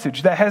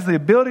message that has the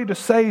ability to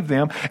save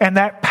them, and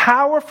that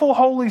powerful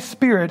Holy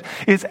Spirit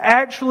is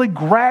actually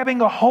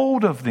grabbing a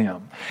hold of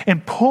them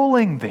and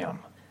pulling them.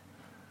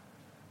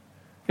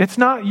 It's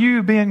not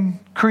you being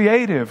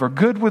creative or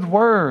good with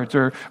words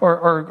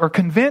or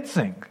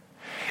convincing.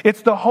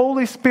 It's the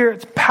Holy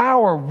Spirit's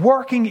power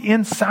working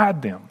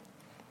inside them.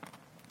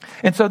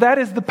 And so that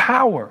is the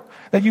power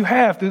that you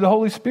have through the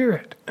Holy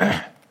Spirit.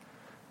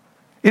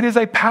 It is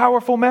a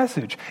powerful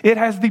message. It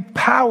has the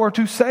power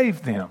to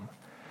save them.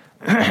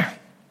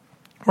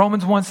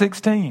 Romans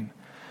 1:16.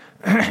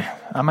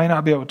 I may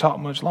not be able to talk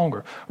much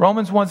longer.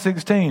 Romans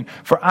 1:16.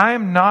 For I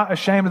am not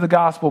ashamed of the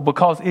gospel,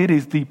 because it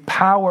is the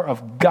power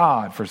of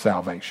God for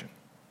salvation.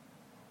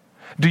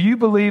 Do you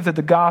believe that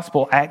the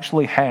gospel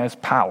actually has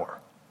power?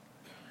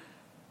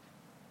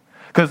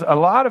 Because a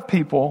lot of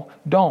people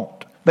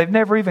don't. They've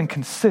never even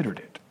considered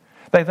it.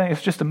 They think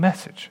it's just a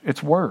message.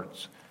 It's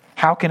words.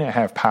 How can it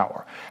have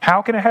power?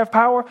 How can it have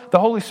power? The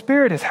Holy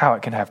Spirit is how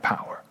it can have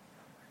power.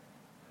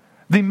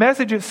 The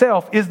message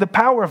itself is the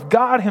power of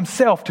God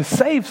Himself to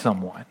save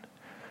someone,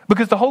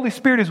 because the Holy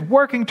Spirit is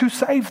working to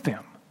save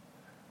them.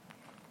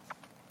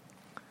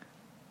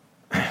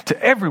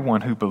 To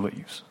everyone who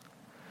believes.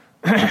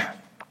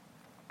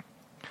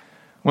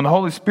 When the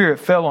Holy Spirit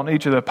fell on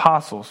each of the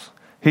apostles,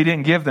 He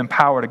didn't give them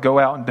power to go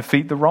out and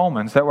defeat the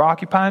Romans that were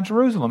occupying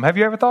Jerusalem. Have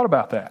you ever thought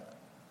about that?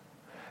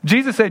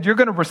 Jesus said, you're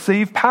going to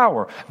receive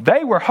power.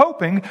 They were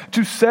hoping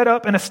to set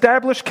up an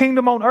established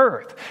kingdom on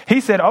earth. He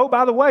said, oh,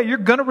 by the way, you're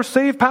going to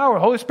receive power. The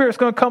Holy Spirit's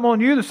going to come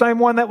on you. The same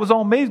one that was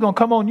on me is going to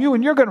come on you,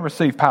 and you're going to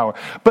receive power.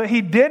 But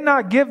He did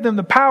not give them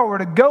the power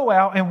to go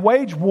out and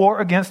wage war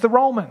against the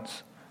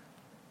Romans.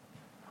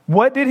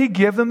 What did He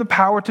give them the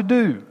power to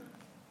do?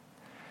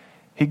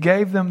 He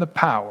gave them the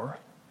power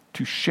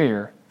to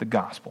share the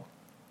gospel.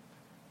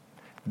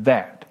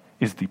 That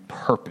is the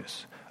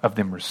purpose of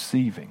them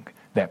receiving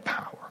that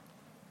power.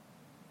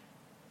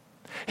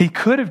 He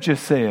could have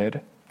just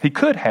said,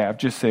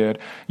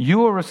 you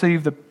will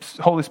receive the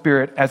Holy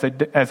Spirit as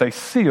a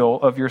seal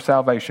of your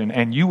salvation,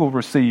 and you will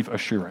receive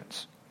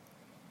assurance.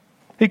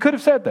 He could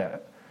have said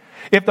that.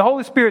 If the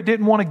Holy Spirit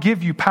didn't want to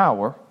give you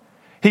power,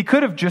 He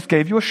could have just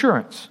gave you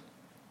assurance.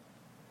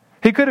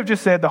 He could have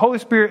just said, the Holy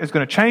Spirit is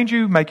going to change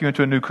you, make you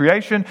into a new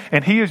creation,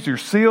 and He is your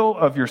seal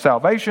of your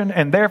salvation,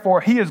 and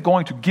therefore He is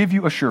going to give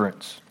you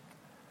assurance.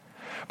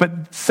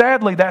 But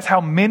sadly, that's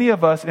how many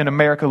of us in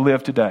America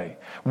live today.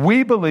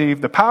 We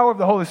believe the power of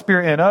the Holy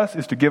Spirit in us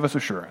is to give us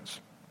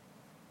assurance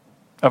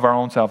of our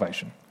own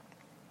salvation.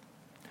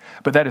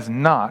 But that is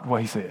not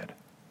what He said.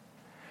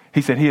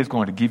 He said He is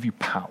going to give you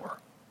power.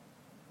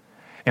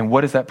 And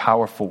what is that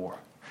power for?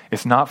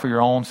 It's not for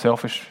your own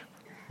selfish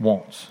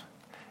wants.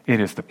 It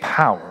is the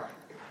power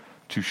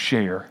to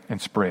share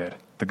and spread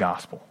the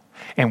gospel.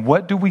 And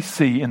what do we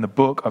see in the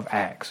book of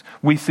Acts?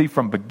 We see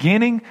from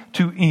beginning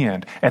to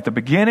end. At the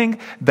beginning,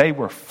 they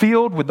were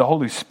filled with the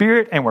Holy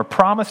Spirit and were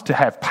promised to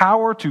have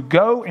power to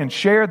go and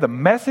share the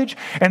message.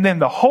 And then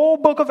the whole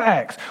book of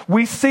Acts,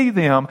 we see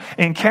them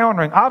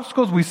encountering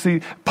obstacles. We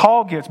see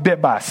Paul gets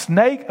bit by a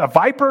snake, a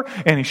viper,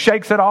 and he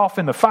shakes it off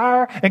in the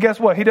fire. And guess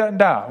what? He doesn't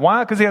die.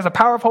 Why? Because he has a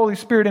power of Holy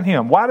Spirit in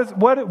him. Why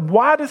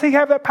does he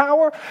have that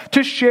power?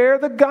 To share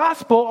the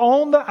gospel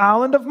on the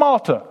island of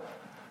Malta.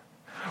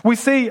 We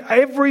see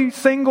every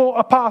single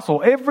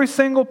apostle, every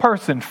single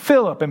person,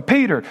 Philip and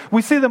Peter,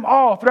 we see them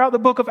all throughout the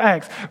book of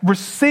Acts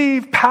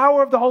receive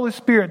power of the Holy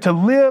Spirit to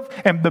live,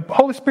 and the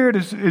Holy Spirit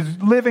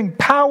is living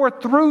power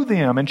through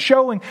them and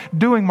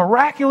doing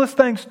miraculous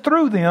things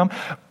through them,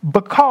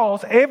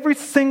 because every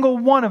single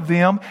one of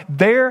them,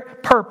 their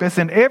purpose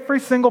in every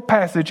single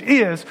passage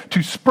is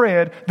to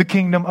spread the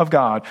kingdom of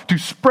God, to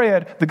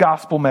spread the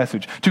gospel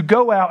message, to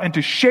go out and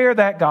to share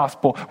that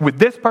gospel with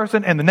this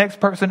person and the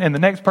next person and the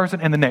next person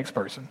and the next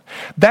person.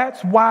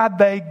 That's why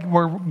they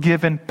were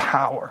given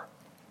power.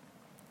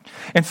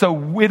 And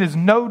so it is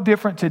no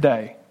different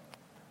today.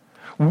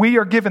 We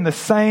are given the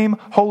same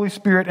Holy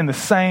Spirit and the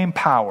same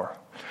power.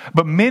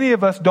 But many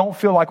of us don't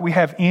feel like we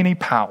have any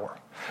power.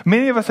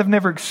 Many of us have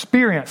never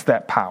experienced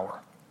that power.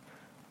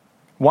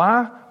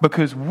 Why?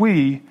 Because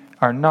we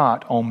are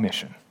not on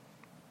mission.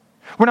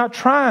 We're not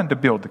trying to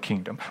build the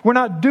kingdom. We're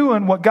not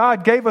doing what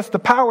God gave us the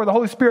power of the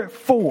Holy Spirit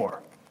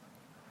for.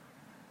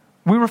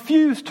 We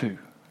refuse to.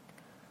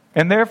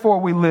 And therefore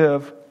we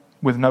live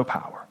with no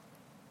power.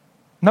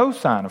 No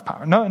sign of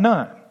power.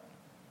 None.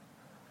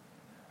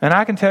 And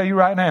I can tell you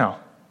right now,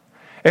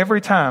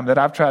 every time that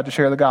I've tried to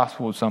share the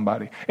gospel with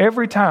somebody,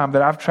 every time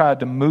that I've tried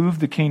to move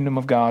the kingdom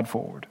of God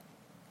forward,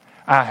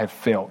 I have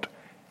felt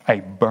a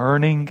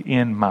burning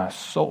in my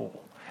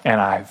soul, and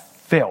I have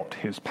felt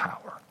His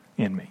power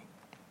in me.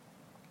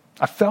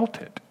 I felt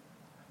it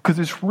because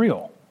it's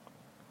real.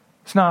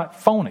 It's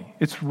not phony.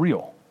 It's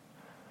real.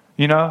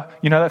 You know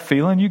that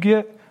feeling you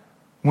get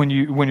when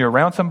you're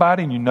around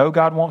somebody and you know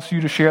God wants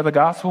you to share the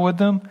gospel with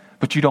them,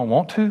 but you don't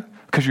want to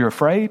because you're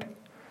afraid?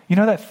 You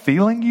know that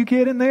feeling you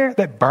get in there?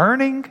 That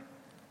burning?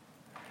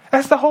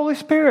 That's the Holy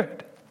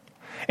Spirit.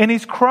 And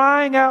He's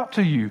crying out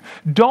to you,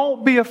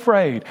 don't be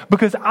afraid,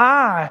 because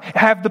I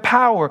have the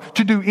power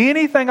to do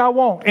anything I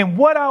want. And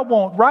what I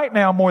want right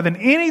now more than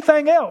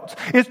anything else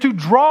is to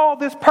draw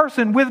this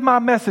person with my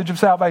message of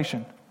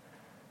salvation.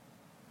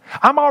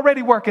 I'm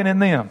already working in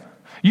them.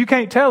 You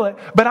can't tell it,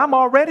 but I'm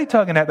already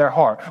tugging at their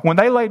heart. When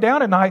they lay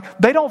down at night,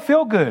 they don't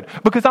feel good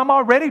because I'm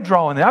already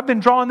drawing them. I've been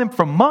drawing them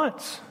for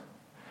months.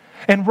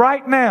 And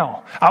right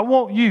now, I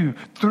want you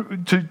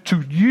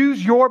to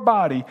use your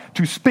body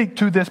to speak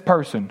to this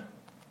person.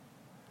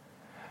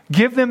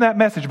 Give them that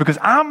message because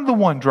I'm the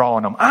one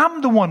drawing them.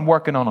 I'm the one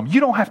working on them. You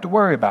don't have to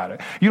worry about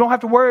it. You don't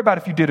have to worry about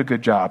if you did a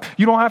good job.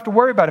 You don't have to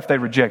worry about if they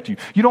reject you.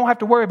 You don't have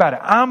to worry about it.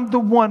 I'm the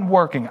one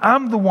working.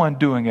 I'm the one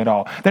doing it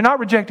all. They're not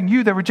rejecting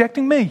you. They're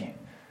rejecting me.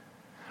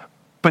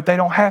 But they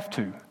don't have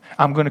to.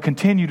 I'm going to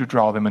continue to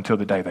draw them until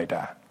the day they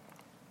die.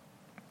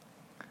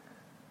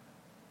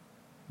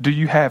 Do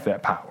you have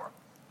that power?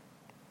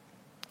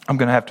 I'm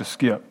going to have to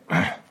skip.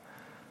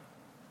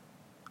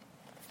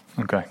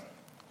 Okay.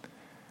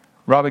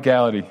 Robert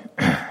Gallaty,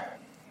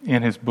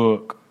 in his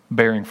book,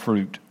 Bearing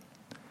Fruit,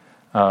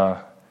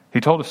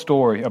 he told a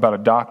story about a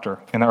doctor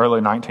in the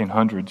early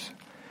 1900s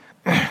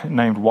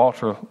named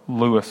Walter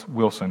Lewis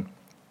Wilson,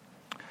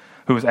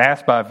 who was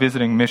asked by a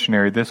visiting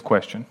missionary this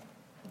question: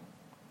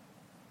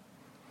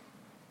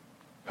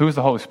 who is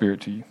the Holy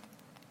Spirit to you?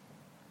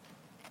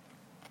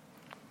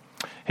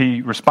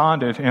 He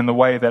responded in the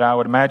way that I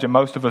would imagine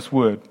most of us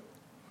would.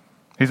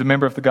 He's a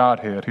member of the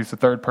Godhead. He's the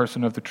third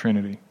person of the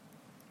Trinity.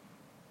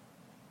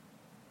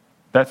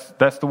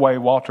 That's the way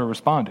Walter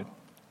responded.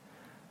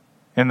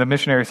 And the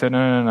missionary said,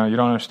 no, you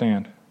don't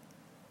understand.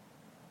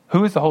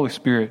 Who is the Holy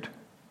Spirit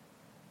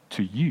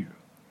to you?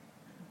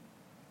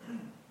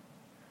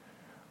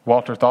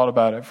 Walter thought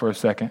about it for a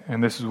second,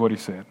 and this is what he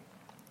said.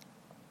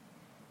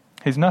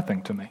 He's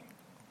nothing to me.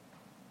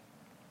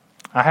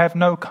 I have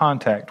no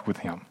contact with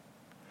him,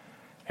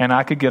 and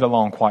I could get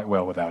along quite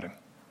well without him.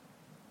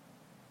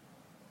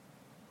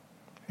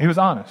 He was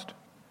honest.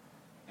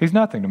 He's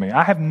nothing to me.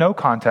 I have no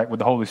contact with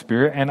the Holy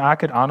Spirit, and I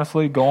could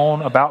honestly go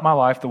on about my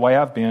life the way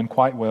I've been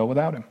quite well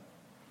without him.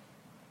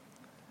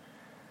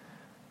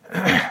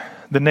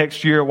 The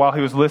next year, while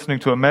he was listening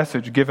to a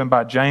message given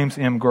by James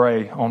M.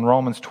 Gray on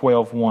Romans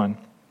 12:1,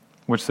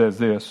 which says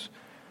this: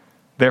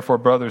 "Therefore,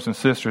 brothers and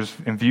sisters,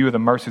 in view of the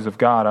mercies of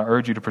God, I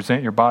urge you to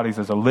present your bodies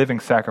as a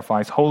living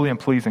sacrifice, holy and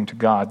pleasing to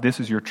God.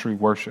 This is your true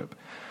worship."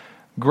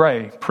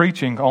 Gray,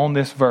 preaching on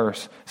this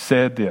verse,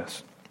 said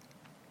this: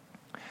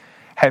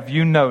 have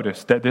you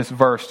noticed that this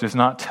verse does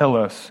not tell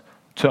us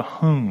to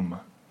whom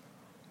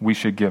we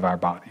should give our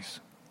bodies?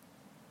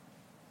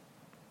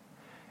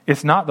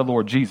 It's not the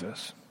Lord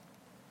Jesus.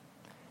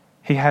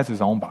 He has his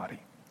own body.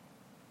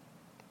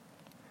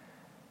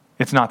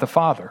 It's not the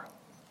Father.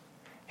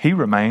 He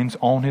remains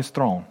on his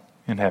throne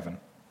in heaven.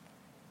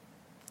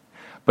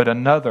 But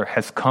another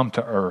has come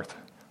to earth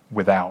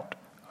without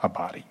a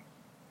body.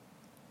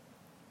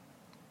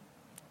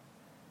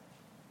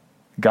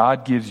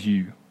 God gives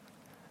you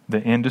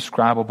the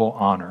indescribable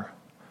honor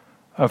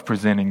of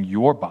presenting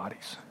your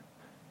bodies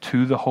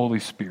to the Holy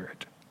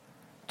Spirit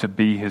to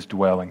be his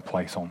dwelling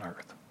place on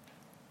earth.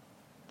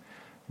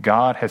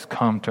 God has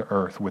come to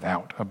earth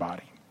without a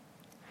body,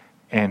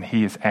 and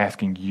he is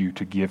asking you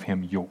to give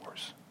him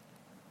yours,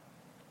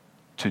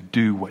 to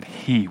do what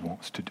he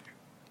wants to do.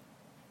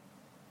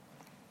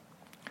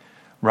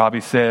 Robbie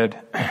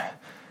said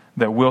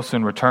that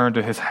Wilson returned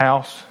to his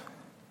house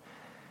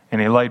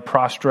and he laid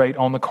prostrate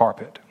on the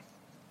carpet.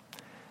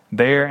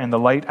 There, in the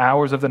late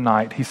hours of the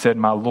night, he said,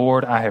 "My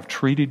Lord, I have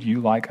treated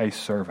you like a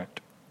servant.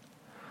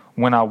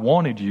 When I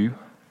wanted you,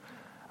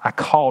 I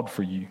called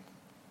for you.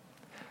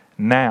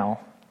 Now,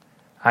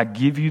 I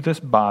give you this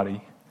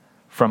body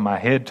from my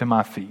head to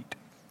my feet.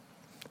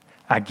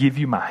 I give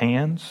you my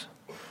hands,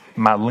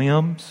 my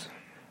limbs,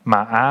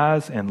 my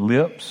eyes and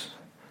lips,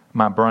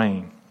 my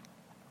brain.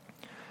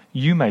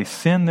 You may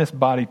send this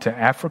body to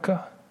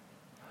Africa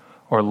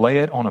or lay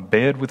it on a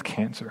bed with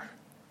cancer.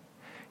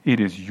 It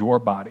is your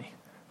body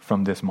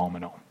from this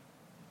moment on."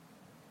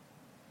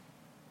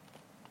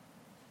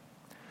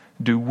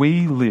 Do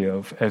we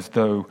live as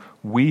though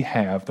we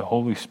have the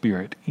Holy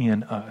Spirit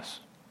in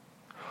us?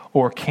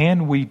 Or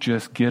can we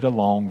just get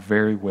along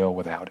very well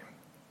without him?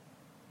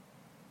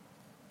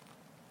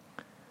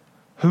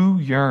 Who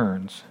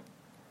yearns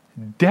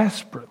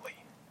desperately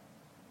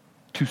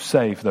to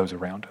save those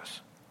around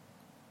us?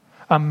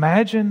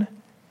 Imagine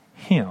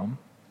him,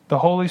 the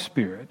Holy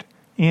Spirit,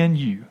 in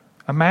you.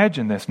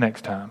 Imagine this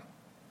next time.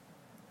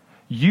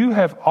 You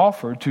have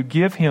offered to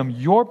give him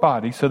your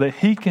body so that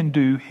he can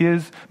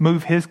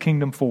move his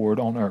kingdom forward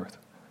on earth.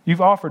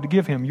 You've offered to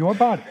give him your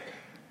body.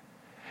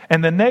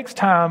 And the next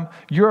time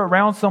you're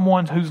around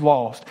someone who's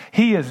lost,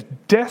 he is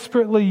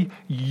desperately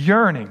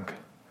yearning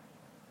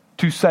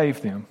to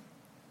save them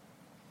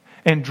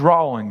and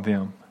drawing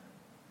them.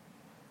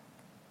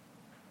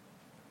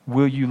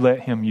 Will you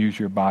let him use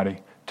your body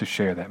to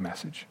share that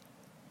message?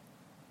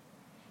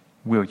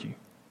 Will you?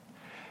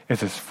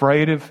 As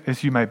afraid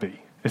as you may be,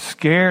 as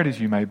scared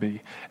as you may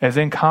be, as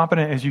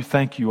incompetent as you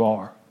think you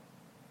are,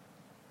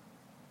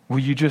 will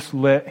you just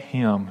let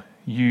him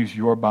use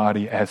your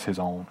body as his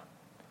own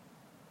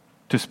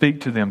to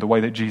speak to them the way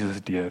that Jesus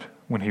did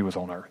when he was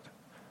on earth?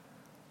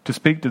 To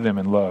speak to them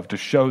in love, to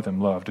show them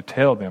love, to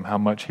tell them how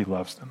much he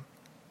loves them,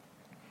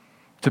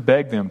 to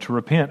beg them to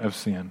repent of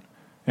sin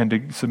and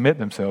to submit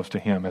themselves to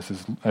him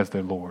as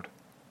their Lord.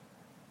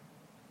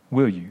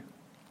 Will you?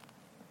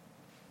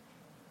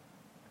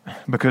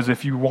 Because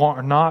if you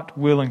are not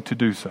willing to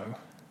do so,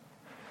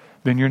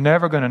 then you're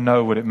never going to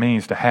know what it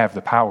means to have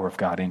the power of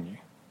God in you.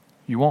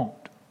 You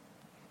won't.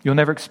 You'll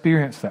never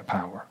experience that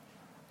power.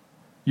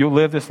 You'll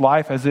live this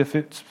life as if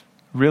it's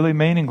really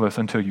meaningless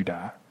until you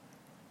die.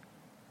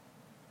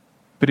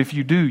 But if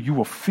you do, you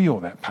will feel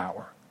that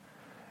power.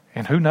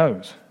 And who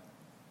knows?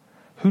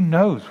 Who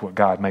knows what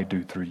God may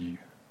do through you?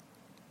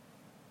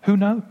 Who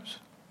knows?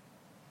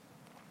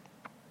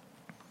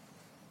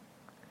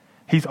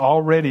 He's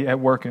already at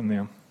work in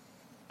them.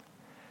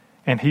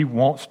 And he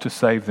wants to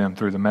save them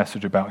through the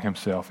message about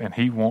himself, and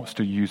he wants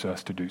to use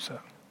us to do so.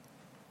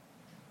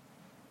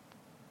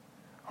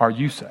 Are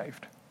you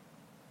saved?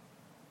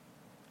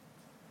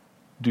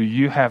 Do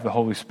you have the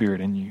Holy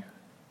Spirit in you?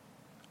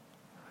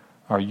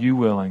 Are you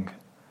willing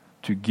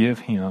to give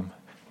him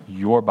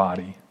your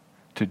body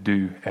to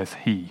do as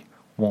he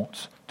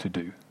wants to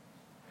do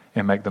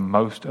and make the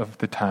most of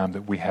the time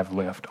that we have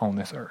left on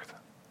this earth?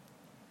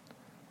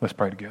 Let's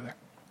pray together.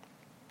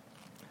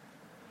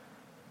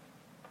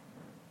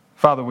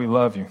 Father, we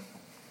love you.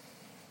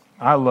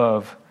 Our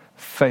love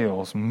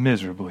fails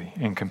miserably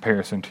in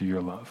comparison to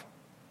your love.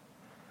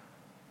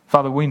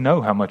 Father, we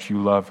know how much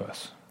you love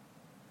us.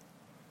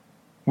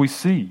 We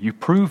see you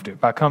proved it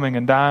by coming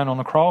and dying on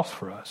the cross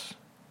for us.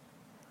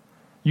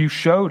 You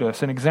showed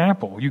us an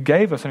example. You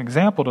gave us an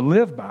example to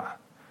live by.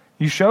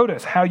 You showed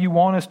us how you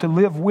want us to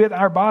live with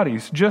our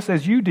bodies, just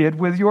as you did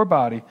with your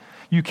body.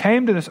 You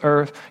came to this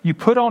earth, you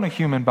put on a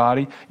human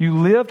body, you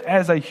lived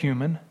as a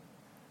human,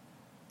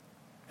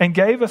 and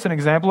gave us an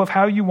example of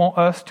how you want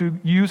us to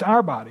use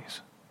our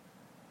bodies.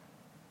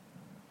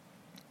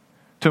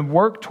 To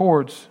work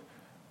towards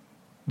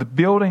the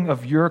building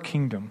of your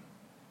kingdom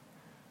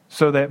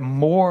so that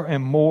more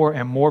and more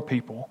and more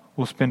people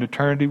will spend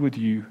eternity with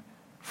you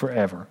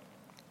forever.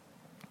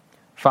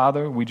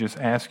 Father, we just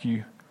ask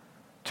you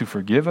to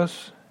forgive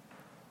us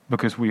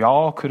because we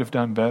all could have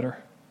done better.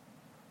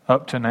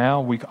 Up to now,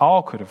 we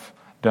all could have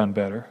done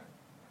better.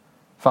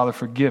 Father,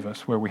 forgive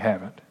us where we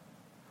haven't.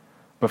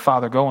 But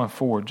Father, going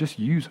forward, just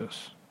use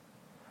us.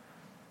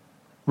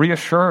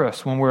 Reassure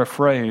us when we're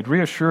afraid.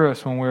 Reassure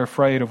us when we're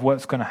afraid of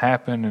what's going to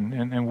happen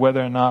and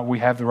whether or not we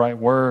have the right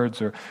words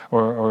or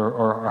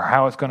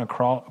how it's going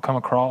to come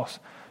across.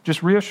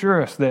 Just reassure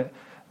us that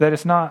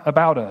it's not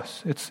about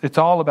us. It's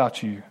all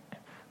about you.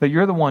 That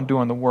you're the one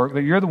doing the work.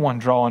 That you're the one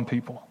drawing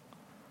people.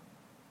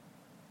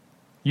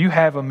 You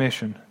have a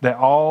mission that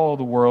all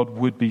the world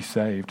would be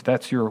saved.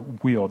 That's your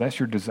will. That's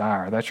your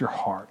desire. That's your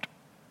heart.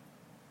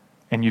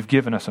 And you've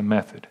given us a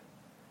method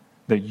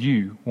that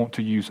you want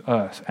to use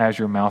us as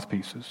your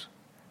mouthpieces,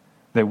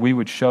 that we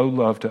would show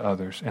love to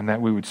others and that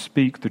we would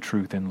speak the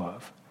truth in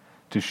love,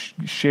 to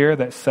share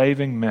that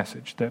saving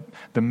message, that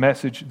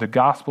the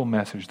gospel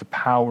message, the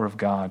power of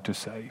God to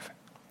save.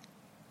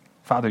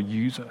 Father,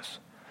 use us.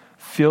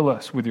 Fill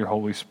us with your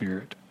Holy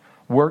Spirit.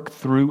 Work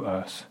through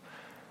us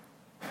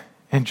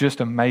and just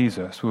amaze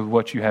us with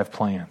what you have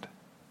planned.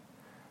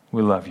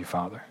 We love you,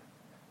 Father.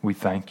 We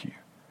thank you.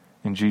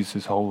 In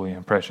Jesus' holy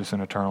and precious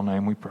and eternal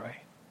name we pray.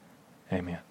 Amen.